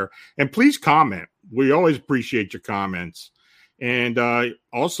 subscribe, share, and please comment. We always appreciate your comments. And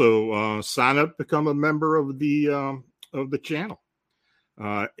also sign up, become a member of the channel.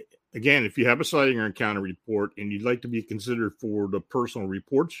 Again, if you have a sighting or encounter report and you'd like to be considered for the personal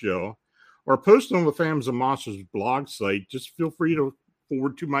report show or post on the Phantoms and Monsters blog site, just feel free to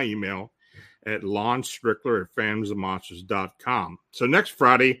forward to my email at lonstrickler@phantomsandmonsters.com. So next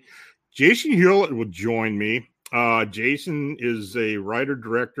Friday, Jason Hewlett will join me. Jason is a writer,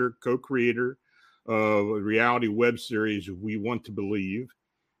 director, co-creator of a reality web series, We Want to Believe.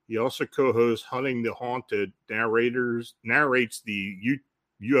 He also co-hosts Hunting the Haunted, narrates the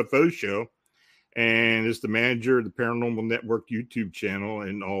UFO show, and is the manager of the Paranormal Network YouTube channel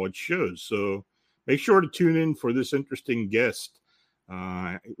and all its shows. So make sure to tune in for this interesting guest.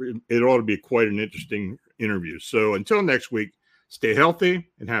 It ought to be quite an interesting interview. So until next week, stay healthy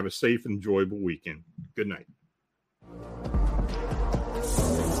and have a safe, enjoyable weekend. Good night.